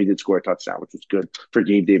week, although he did score a touchdown, which was good for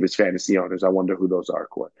Gabe Davis fantasy owners. I wonder who those are,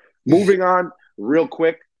 Court. Moving on real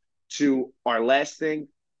quick to our last thing,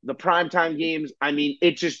 the primetime games. I mean,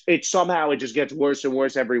 it just gets worse and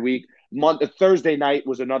worse every week. Thursday night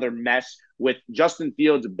was another mess with Justin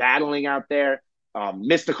Fields battling out there.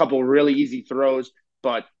 Missed a couple really easy throws,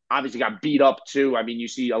 but obviously got beat up too. I mean, you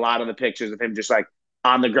see a lot of the pictures of him just like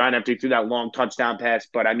on the ground after he threw that long touchdown pass.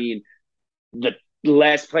 But I mean, the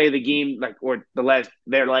last play of the game, like or their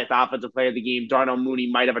last offensive play of the game, Darnell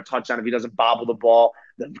Mooney might have a touchdown if he doesn't bobble the ball.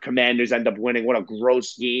 The Commanders end up winning. What a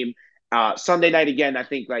gross game. Sunday night again, I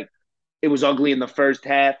think like it was ugly in the first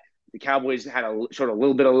half. The Cowboys had showed a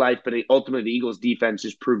little bit of life, but ultimately the Eagles defense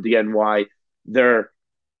just proved again why the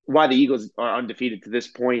Eagles are undefeated to this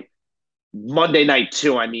point. Monday night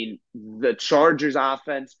too. I mean, the Chargers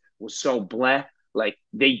offense was so bleh. Like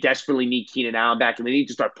they desperately need Keenan Allen back, and they need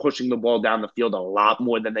to start pushing the ball down the field a lot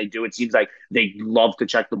more than they do. It seems like they love to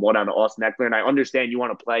check the ball down to Austin Eckler, and I understand you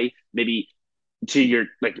want to play maybe to your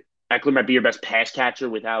like Eckler might be your best pass catcher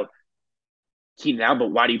without Keenan Allen,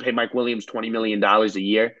 but why do you pay Mike Williams $20 million a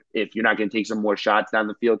year if you're not going to take some more shots down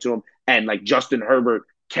the field to him? And like Justin Herbert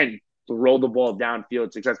can throw the ball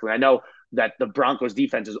downfield successfully. I know that the Broncos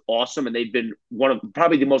defense is awesome, and they've been one of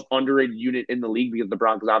probably the most underrated unit in the league because the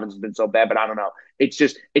Broncos offense has been so bad. But I don't know. It's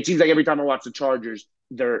just it seems like every time I watch the Chargers,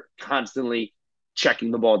 they're constantly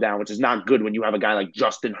checking the ball down, which is not good when you have a guy like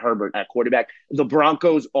Justin Herbert at quarterback. The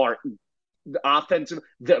Broncos are the offensive.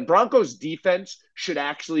 The Broncos defense should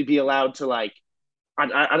actually be allowed to like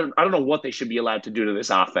I don't know what they should be allowed to do to this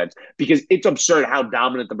offense because it's absurd how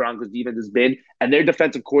dominant the Broncos defense has been. And their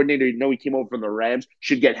defensive coordinator, you know, he came over from the Rams,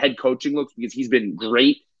 should get head coaching looks because he's been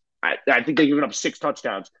great. I think they've given up 6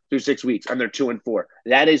 touchdowns through 6 weeks and they're 2-4.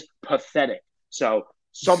 That is pathetic. So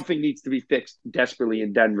something needs to be fixed desperately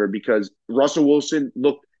in Denver because Russell Wilson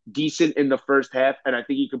looked decent in the first half, and I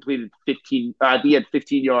think he completed 15. He had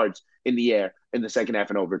 15 yards in the air in the second half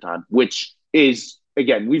and overtime, which is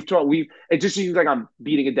again, it just seems like I'm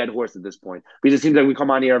beating a dead horse at this point because it seems like we come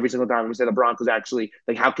on here every single time and we say the Broncos actually,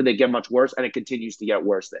 like, how could they get much worse? And it continues to get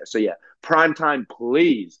worse there. So, yeah, prime time,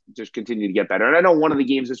 please just continue to get better. And I know one of the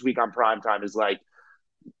games this week on prime time is like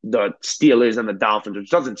the Steelers and the Dolphins, which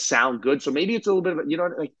doesn't sound good. So maybe it's a little bit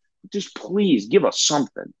of, like, just please give us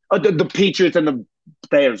something. The Patriots and the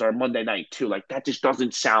Bears are Monday night too. Like, that just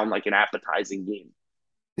doesn't sound like an appetizing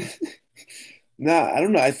game. Nah, I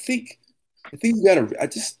don't know. I think you gotta.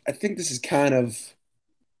 I think this is kind of.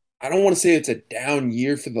 I don't want to say it's a down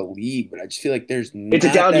year for the league, but I just feel like there's It's a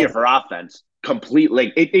not down that. year for offense. Complete.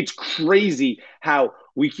 Like it's crazy how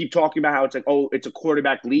we keep talking about how it's like, oh, it's a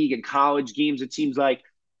quarterback league and college games. It seems like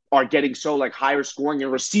are getting so like higher scoring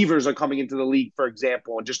and receivers are coming into the league, for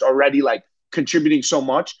example, and just already like contributing so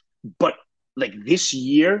much. But like this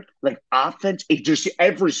year, like offense, it just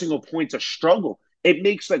every single point's a struggle. It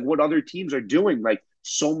makes like what other teams are doing like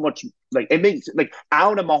so much like it makes like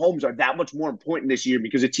Allen and Mahomes are that much more important this year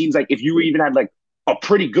because it seems like if you even had like a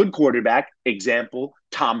pretty good quarterback, example,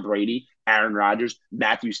 Tom Brady, Aaron Rodgers,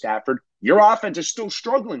 Matthew Stafford, your offense is still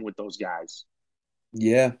struggling with those guys.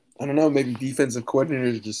 Yeah, I don't know. Maybe defensive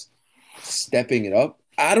coordinators are just stepping it up.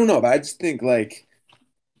 I don't know, but I just think like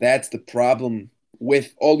that's the problem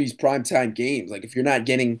with all these primetime games. Like if you're not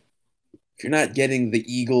getting the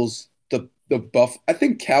Eagles, the Buff, I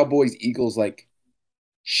think Cowboys Eagles like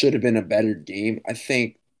should have been a better game. I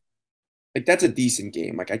think like that's a decent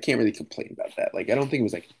game. Like I can't really complain about that. Like I don't think it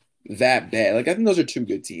was like that bad. Like I think those are two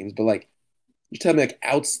good teams, but like you're telling me like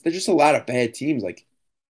outs, there's just a lot of bad teams. Like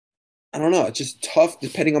I don't know. It's just tough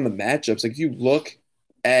depending on the matchups. Like if you look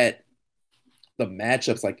at the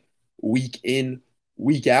matchups like week in,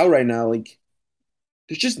 week out right now, like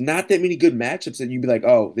there's just not that many good matchups that you'd be like,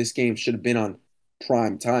 oh, this game should have been on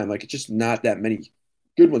prime time. Like it's just not that many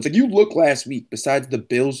good ones. Like you look last week, besides the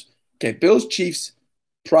Bills, okay, Bills Chiefs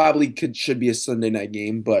probably should be a Sunday night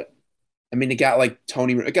game, but I mean it got like the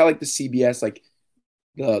CBS like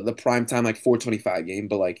the prime time like 4:25 game,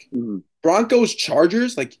 but like Mm-hmm. Broncos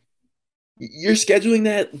Chargers, like you're scheduling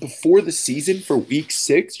that before the season for week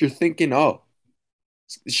 6. You're thinking, oh,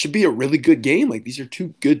 it should be a really good game. Like these are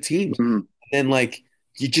two good teams. Mm-hmm. And like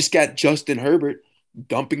you just got Justin Herbert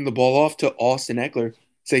dumping the ball off to Austin Eckler,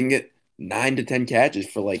 so he can get 9 to 10 catches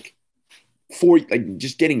for like four, like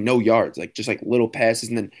just getting no yards, like just like little passes.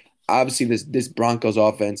 And then obviously this Broncos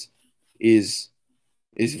offense is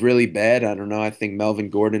is really bad. I don't know. I think Melvin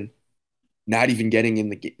Gordon not even getting in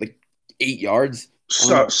the like 8 yards. I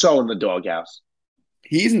don't know. So in the doghouse.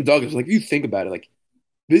 He's in Douglas. Like if you think about it, like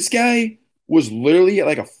this guy was literally at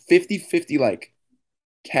like a 50-50 like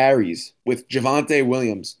carries with Javonte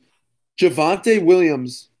Williams. Javonte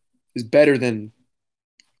Williams is better than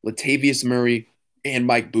Latavius Murray and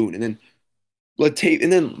Mike Boone. And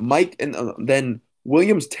then Mike and then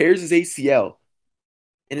Williams tears his ACL.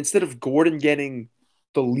 And instead of Gordon getting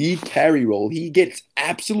the lead carry role, he gets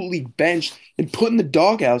absolutely benched and put in the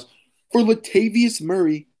doghouse for Latavius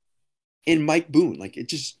Murray and Mike Boone. Like it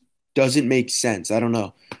just doesn't make sense. I don't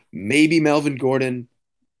know. Maybe Melvin Gordon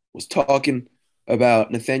was talking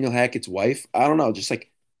about Nathaniel Hackett's wife. I don't know. Just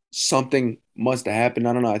like something must have happened.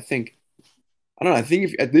 I don't know. I think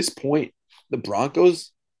if at this point the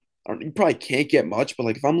Broncos, you probably can't get much. But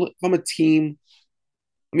like if I'm a team,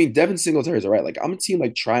 I mean Devin Singletary is all right. Like I'm a team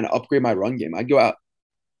like trying to upgrade my run game. I'd go out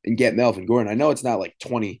and get Melvin Gordon. I know it's not like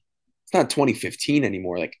 20, it's not 2015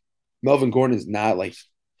 anymore. Like Melvin Gordon is not like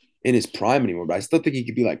in his prime anymore, but I still think he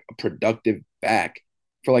could be like a productive back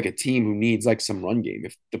for like a team who needs like some run game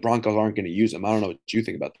if the Broncos aren't going to use him. I don't know what you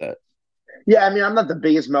think about that. Yeah, I mean, I'm not the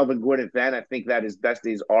biggest Melvin Gordon fan. I think that his best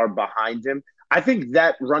days are behind him. I think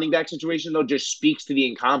that running back situation, though, just speaks to the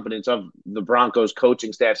incompetence of the Broncos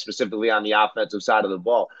coaching staff, specifically on the offensive side of the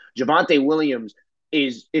ball. Javonte Williams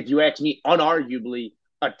is, if you ask me, unarguably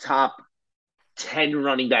a top 10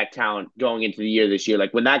 running back talent going into the year this year.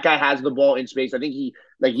 Like when that guy has the ball in space, I think he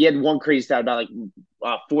Like he had one crazy stat about like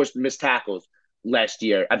forced missed tackles last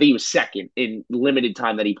year. I think he was second in limited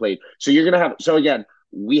time that he played. So you're gonna have so again,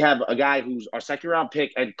 we have a guy who's our second round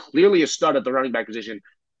pick and clearly a stud at the running back position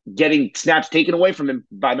getting snaps taken away from him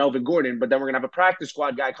by Melvin Gordon, but then we're gonna have a practice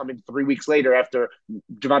squad guy come in 3 weeks later after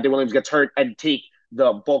Javonte Williams gets hurt and take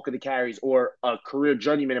the bulk of the carries, or a career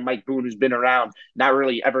journeyman in Mike Boone who's been around, not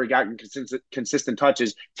really ever gotten consistent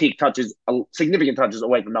touches, take touches, significant touches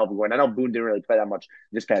away from Melvin Gordon. I know Boone didn't really play that much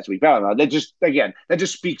this past week, but I don't know. That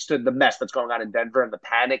just speaks to the mess that's going on in Denver and the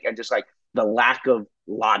panic and just like the lack of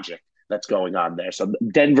logic that's going on there. So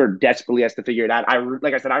Denver desperately has to figure it out.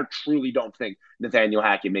 Like I said, I truly don't think Nathaniel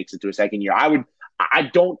Hackett makes it to a second year. I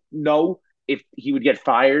don't know if he would get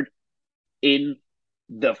fired in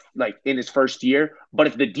in his first year. But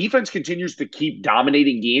if the defense continues to keep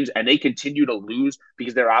dominating games and they continue to lose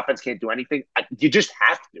because their offense can't do anything, you just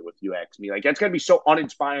have to. If you ask me, like that's gonna be so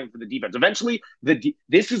uninspiring for the defense. Eventually,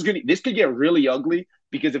 this could get really ugly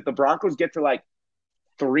because if the Broncos get to like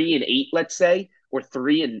 3-8, let's say, or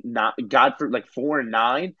 3-9, God for like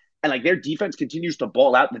 4-9. And like their defense continues to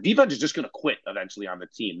ball out, the defense is just going to quit eventually on the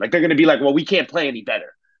team. Like they're going to be like, well, we can't play any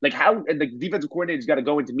better. Like how, and the defensive coordinator's got to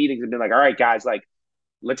go into meetings and be like, all right, guys, like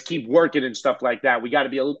let's keep working and stuff like that. We got to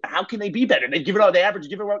be how can they be better? They've given up, they average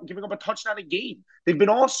giving up a touchdown a game. They've been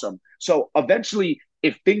awesome. So eventually,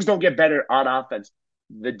 if things don't get better on offense,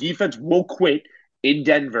 the defense will quit in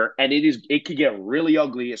Denver, and it could get really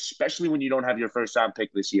ugly, especially when you don't have your first round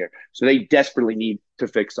pick this year. So they desperately need to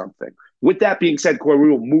fix something. With that being said, Corey, we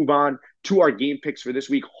will move on to our game picks for this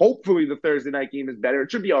week. Hopefully the Thursday night game is better.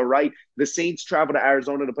 It should be all right. The Saints travel to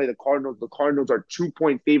Arizona to play the Cardinals. The Cardinals are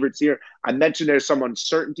 2-point favorites here. I mentioned there's some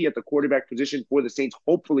uncertainty at the quarterback position for the Saints.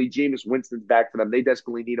 Hopefully Jameis Winston's back for them. They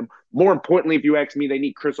desperately need him. More importantly, if you ask me, they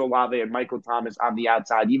need Chris Olave and Michael Thomas on the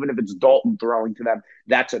outside. Even if it's Dalton throwing to them,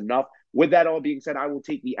 that's enough. With that all being said, I will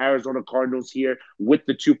take the Arizona Cardinals here with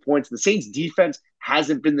the 2 points. The Saints defense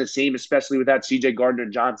hasn't been the same, especially without CJ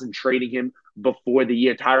Gardner-Johnson trading him before the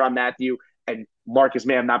year. Tyrann Mathieu and Marcus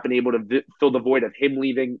May have not been able to fill the void of him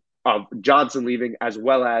leaving, of Johnson leaving, as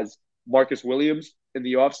well as Marcus Williams in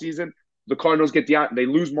the offseason. The Cardinals they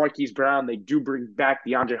lose Marquise Brown. They do bring back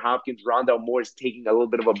DeAndre Hopkins. Rondell Moore is taking a little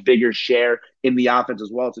bit of a bigger share in the offense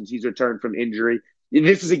as well since he's returned from injury.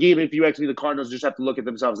 This is a game, if you actually, the Cardinals just have to look at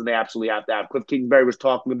themselves and they absolutely have to have. Cliff Kingsbury was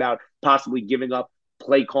talking about possibly giving up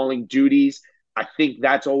play calling duties. I think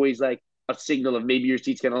that's always like a signal of maybe your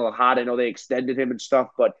seat's getting a little hot. I know they extended him and stuff,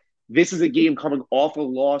 but this is a game coming off a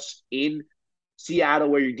loss in Seattle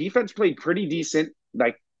where your defense played pretty decent.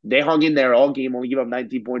 Like they hung in there all game, only give up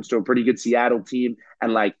 19 points to a pretty good Seattle team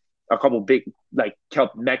and like a couple big, like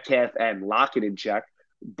kept Metcalf and Lockett in check.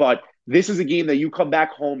 But this is a game that you come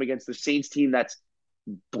back home against the Saints team that's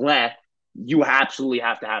blah, you absolutely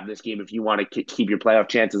have to have this game if you want to keep your playoff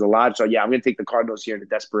chances alive. So, yeah, I'm going to take the Cardinals here in a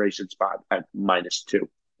desperation spot at -2.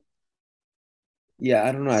 Yeah,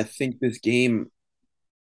 I don't know. I think this game,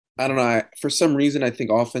 I don't know. For some reason, I think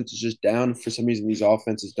offense is just down. For some reason, these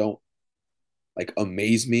offenses don't like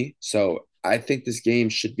amaze me. So I think this game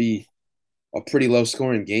should be a pretty low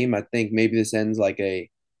scoring game. I think maybe this ends like I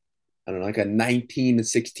don't know, like a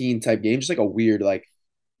 19-16 type game, just like a weird, like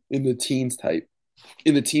in the teens type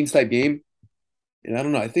game. And I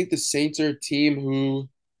don't know. I think the Saints are a team who,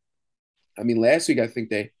 I mean, last week I think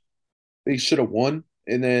they should have won.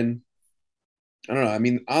 And then I don't know. I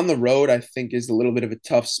mean, on the road, I think is a little bit of a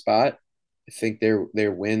tough spot. I think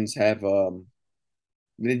their wins have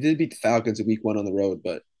they did beat the Falcons in week 1 on the road,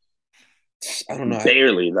 but I don't know.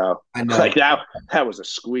 Barely though. I know. Like that was a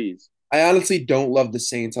squeeze. I honestly don't love the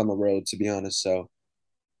Saints on the road, to be honest. So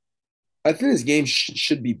I think this game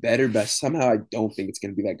should be better, but somehow I don't think it's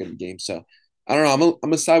going to be that good of a game. So I don't know. I'm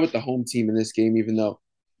gonna side with the home team in this game, even though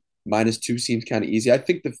 -2 seems kind of easy. I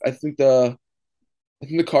think the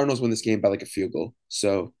Cardinals win this game by like a field goal.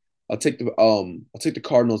 So I'll take the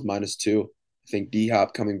Cardinals -2. I think D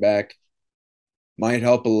Hop coming back might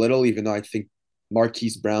help a little, even though I think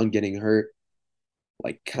Marquise Brown getting hurt,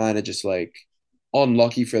 like kind of just like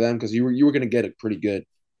unlucky for them because you were gonna get a pretty good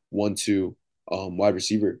 1-2 wide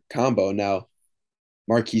receiver combo. Now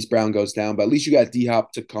Marquise Brown goes down, but at least you got D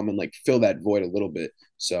Hop to come and like fill that void a little bit.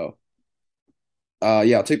 So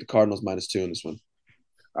yeah, I'll take the Cardinals -2 in this one.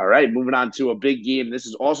 All right, moving on to a big game. This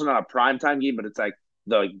is also not a primetime game, but it's like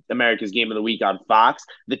the America's Game of the Week on Fox.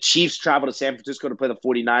 The Chiefs travel to San Francisco to play the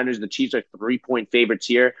 49ers. The Chiefs are 3-point favorites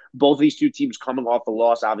here. Both these two teams coming off a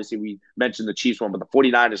loss. Obviously, we mentioned the Chiefs one, but the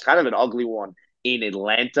 49ers, kind of an ugly one in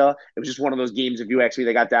Atlanta. It was just one of those games, if you actually,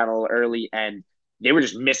 they got down a little early and they were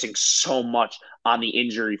just missing so much on the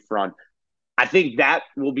injury front. I think that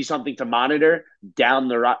will be something to monitor down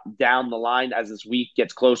the line as this week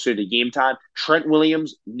gets closer to game time. Trent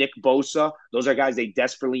Williams, Nick Bosa, those are guys they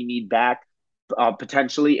desperately need back.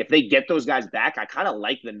 Potentially, if they get those guys back, I kind of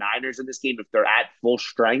like the Niners in this game if they're at full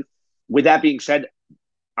strength. With that being said,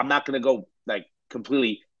 I'm not going to go like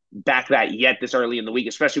completely back that yet this early in the week,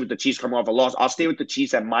 especially with the Chiefs coming off a loss. I'll stay with the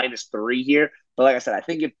Chiefs at -3 here. But like I said, I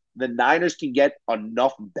think if the Niners can get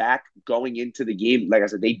enough back going into the game, like I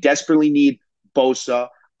said, they desperately need Bosa.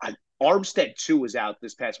 Armstead too was out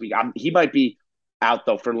this past week. He might be out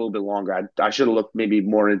though for a little bit longer. I should have looked maybe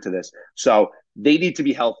more into this. So they need to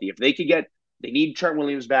be healthy. If they could get, they need Trent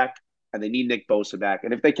Williams back and they need Nick Bosa back.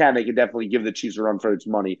 And if they can, they can definitely give the Chiefs a run for its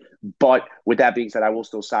money. But with that being said, I will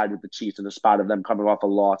still side with the Chiefs in the spot of them coming off a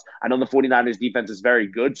loss. I know the 49ers defense is very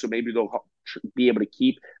good, so maybe they'll be able to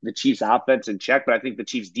keep the Chiefs offense in check, but I think the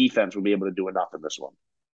Chiefs defense will be able to do enough in this one.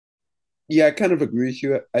 Yeah, I kind of agree with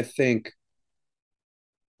you. I think,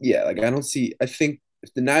 yeah, like I don't see. I think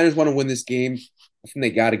if the Niners want to win this game, I think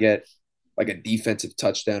they got to get like a defensive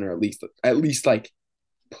touchdown or at least like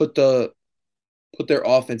put the put their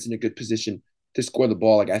offense in a good position to score the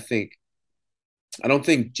ball. Like I don't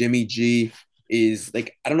think Jimmy G is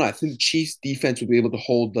like I don't know. I think the Chiefs defense would be able to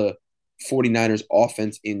hold the 49ers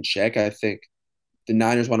offense in check. I think the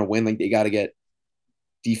Niners want to win, like they got to get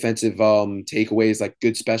defensive takeaways, like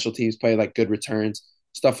good special teams play, like good returns,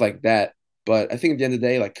 stuff like that. But I think at the end of the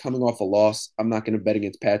day, like coming off a loss, I'm not going to bet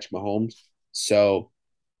against Patrick Mahomes. So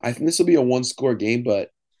I think this will be a one score game, but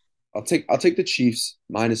I'll take the Chiefs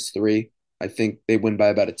 -3. I think they win by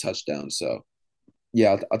about a touchdown. So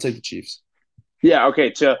yeah, I'll take the Chiefs. Yeah,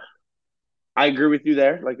 okay. So I agree with you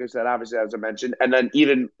there. Like I said, obviously, as I mentioned. And then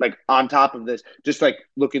even like on top of this, just like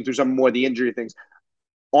looking through some more of the injury things,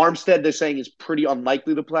 Armstead, they're saying, is pretty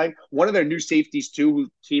unlikely to play. One of their new safeties, too, who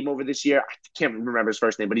came over this year, I can't remember his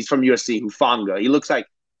first name, but he's from USC, Hufanga. He looks like,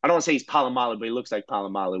 I don't want to say he's Palomalu, but he looks like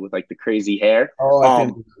Palomalu with like the crazy hair. Oh, I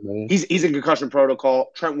think He's in concussion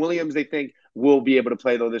protocol. Trent Williams, they think, will be able to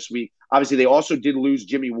play, though, this week. Obviously, they also did lose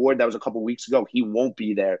Jimmy Ward. That was a couple weeks ago. He won't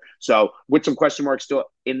be there. So, with some question marks still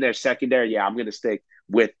in their secondary, yeah, I'm going to stick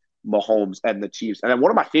with Mahomes and the Chiefs. And then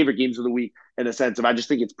one of my favorite games of the week in the sense of I just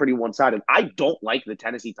think it's pretty one sided. I don't like the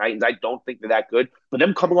Tennessee Titans. I don't think they're that good. But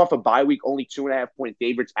them coming off a bye week, only 2.5 point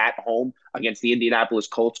favorites at home against the Indianapolis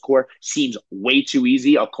Colts core seems way too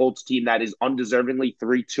easy. A Colts team that is undeservingly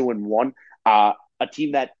 3-2-1. A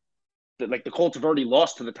team that like the Colts have already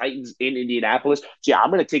lost to the Titans in Indianapolis. So yeah,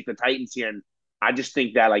 I'm going to take the Titans here, and I just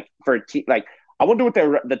think that like for a team like I wonder what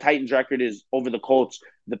the Titans record is over the Colts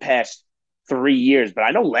the past 3 years. But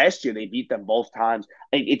I know last year they beat them both times.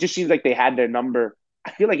 It just seems like they had their number.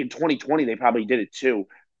 I feel like in 2020 they probably did it too.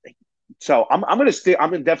 So I'm gonna stay.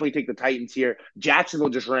 I'm gonna definitely take the Titans here. Jacksonville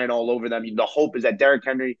just ran all over them. The hope is that Derrick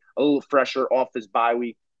Henry a little fresher off his bye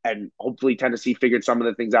week, and hopefully Tennessee figured some of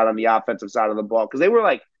the things out on the offensive side of the ball because they were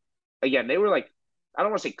like again, they were like, I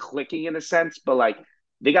don't want to say clicking in a sense, but like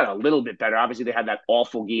they got a little bit better. Obviously, they had that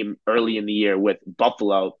awful game early in the year with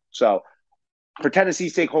Buffalo. So for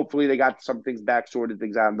Tennessee's sake, hopefully they got some things back, sorted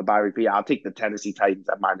things out in the bye week. But yeah, I'll take the Tennessee Titans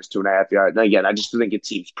at -2.5 yards. And again, I just think it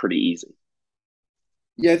seems pretty easy.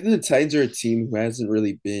 Yeah, I think the Titans are a team who hasn't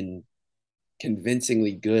really been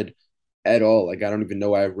convincingly good at all. Like I don't even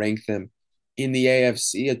know why I rank them in the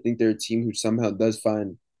AFC. I think they're a team who somehow does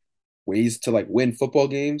find ways to like win football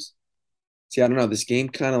games. See, I don't know. This game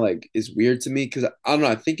kind of like is weird to me because I don't know.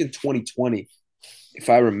 I think in 2020, if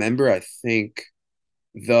I remember, I think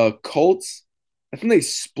the Colts, I think they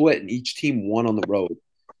split and each team won on the road.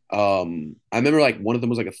 I remember like one of them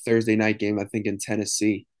was like a Thursday night game, I think in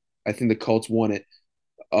Tennessee. I think the Colts won it.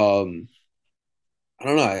 Um, I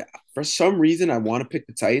don't know. For some reason, I want to pick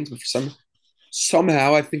the Titans, but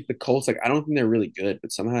somehow I think the Colts, like I don't think they're really good,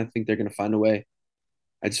 but somehow I think they're gonna find a way.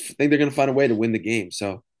 I just think they're gonna find a way to win the game.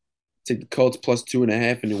 So take the Colts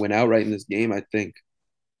 +2.5 and they win outright in this game. I think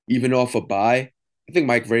even off a bye, I think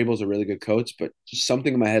Mike Vrabel's a really good coach, but just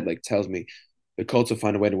something in my head like tells me the Colts will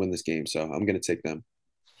find a way to win this game. So I'm gonna take them.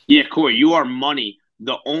 Yeah, Corey, you are money.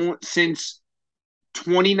 The only since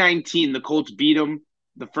 2019, the Colts beat them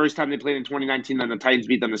the first time they played in 2019, then the Titans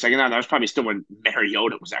beat them the second time. That was probably still when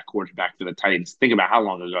Mariota was at quarterback for the Titans. Think about how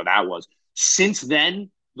long ago that was. Since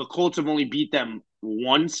then, the Colts have only beat them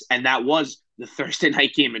once, and that was the Thursday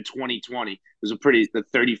night game in 2020. It was the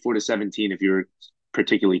 34-17, if you were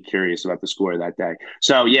particularly curious about the score of that day.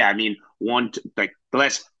 So yeah, I mean, like the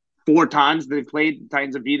last 4 times they've played, the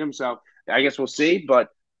Titans have beat them. So I guess we'll see, but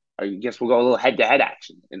I guess we'll go a little head-to-head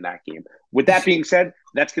action in that game. With that being said,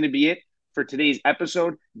 that's going to be it for today's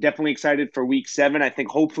episode. Definitely excited for week 7. I think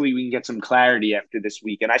hopefully we can get some clarity after this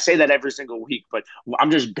week. And I say that every single week, but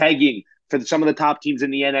I'm just begging for some of the top teams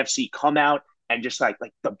in the NFC come out and just like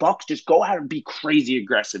the Bucks just go out and be crazy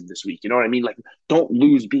aggressive this week. You know what I mean? Like don't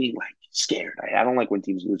lose being like scared. I don't like when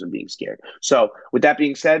teams lose and being scared. So with that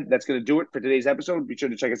being said, that's going to do it for today's episode. Be sure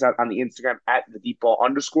to check us out on the Instagram at the deep ball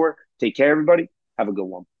underscore. Take care, everybody. Have a good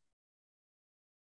one.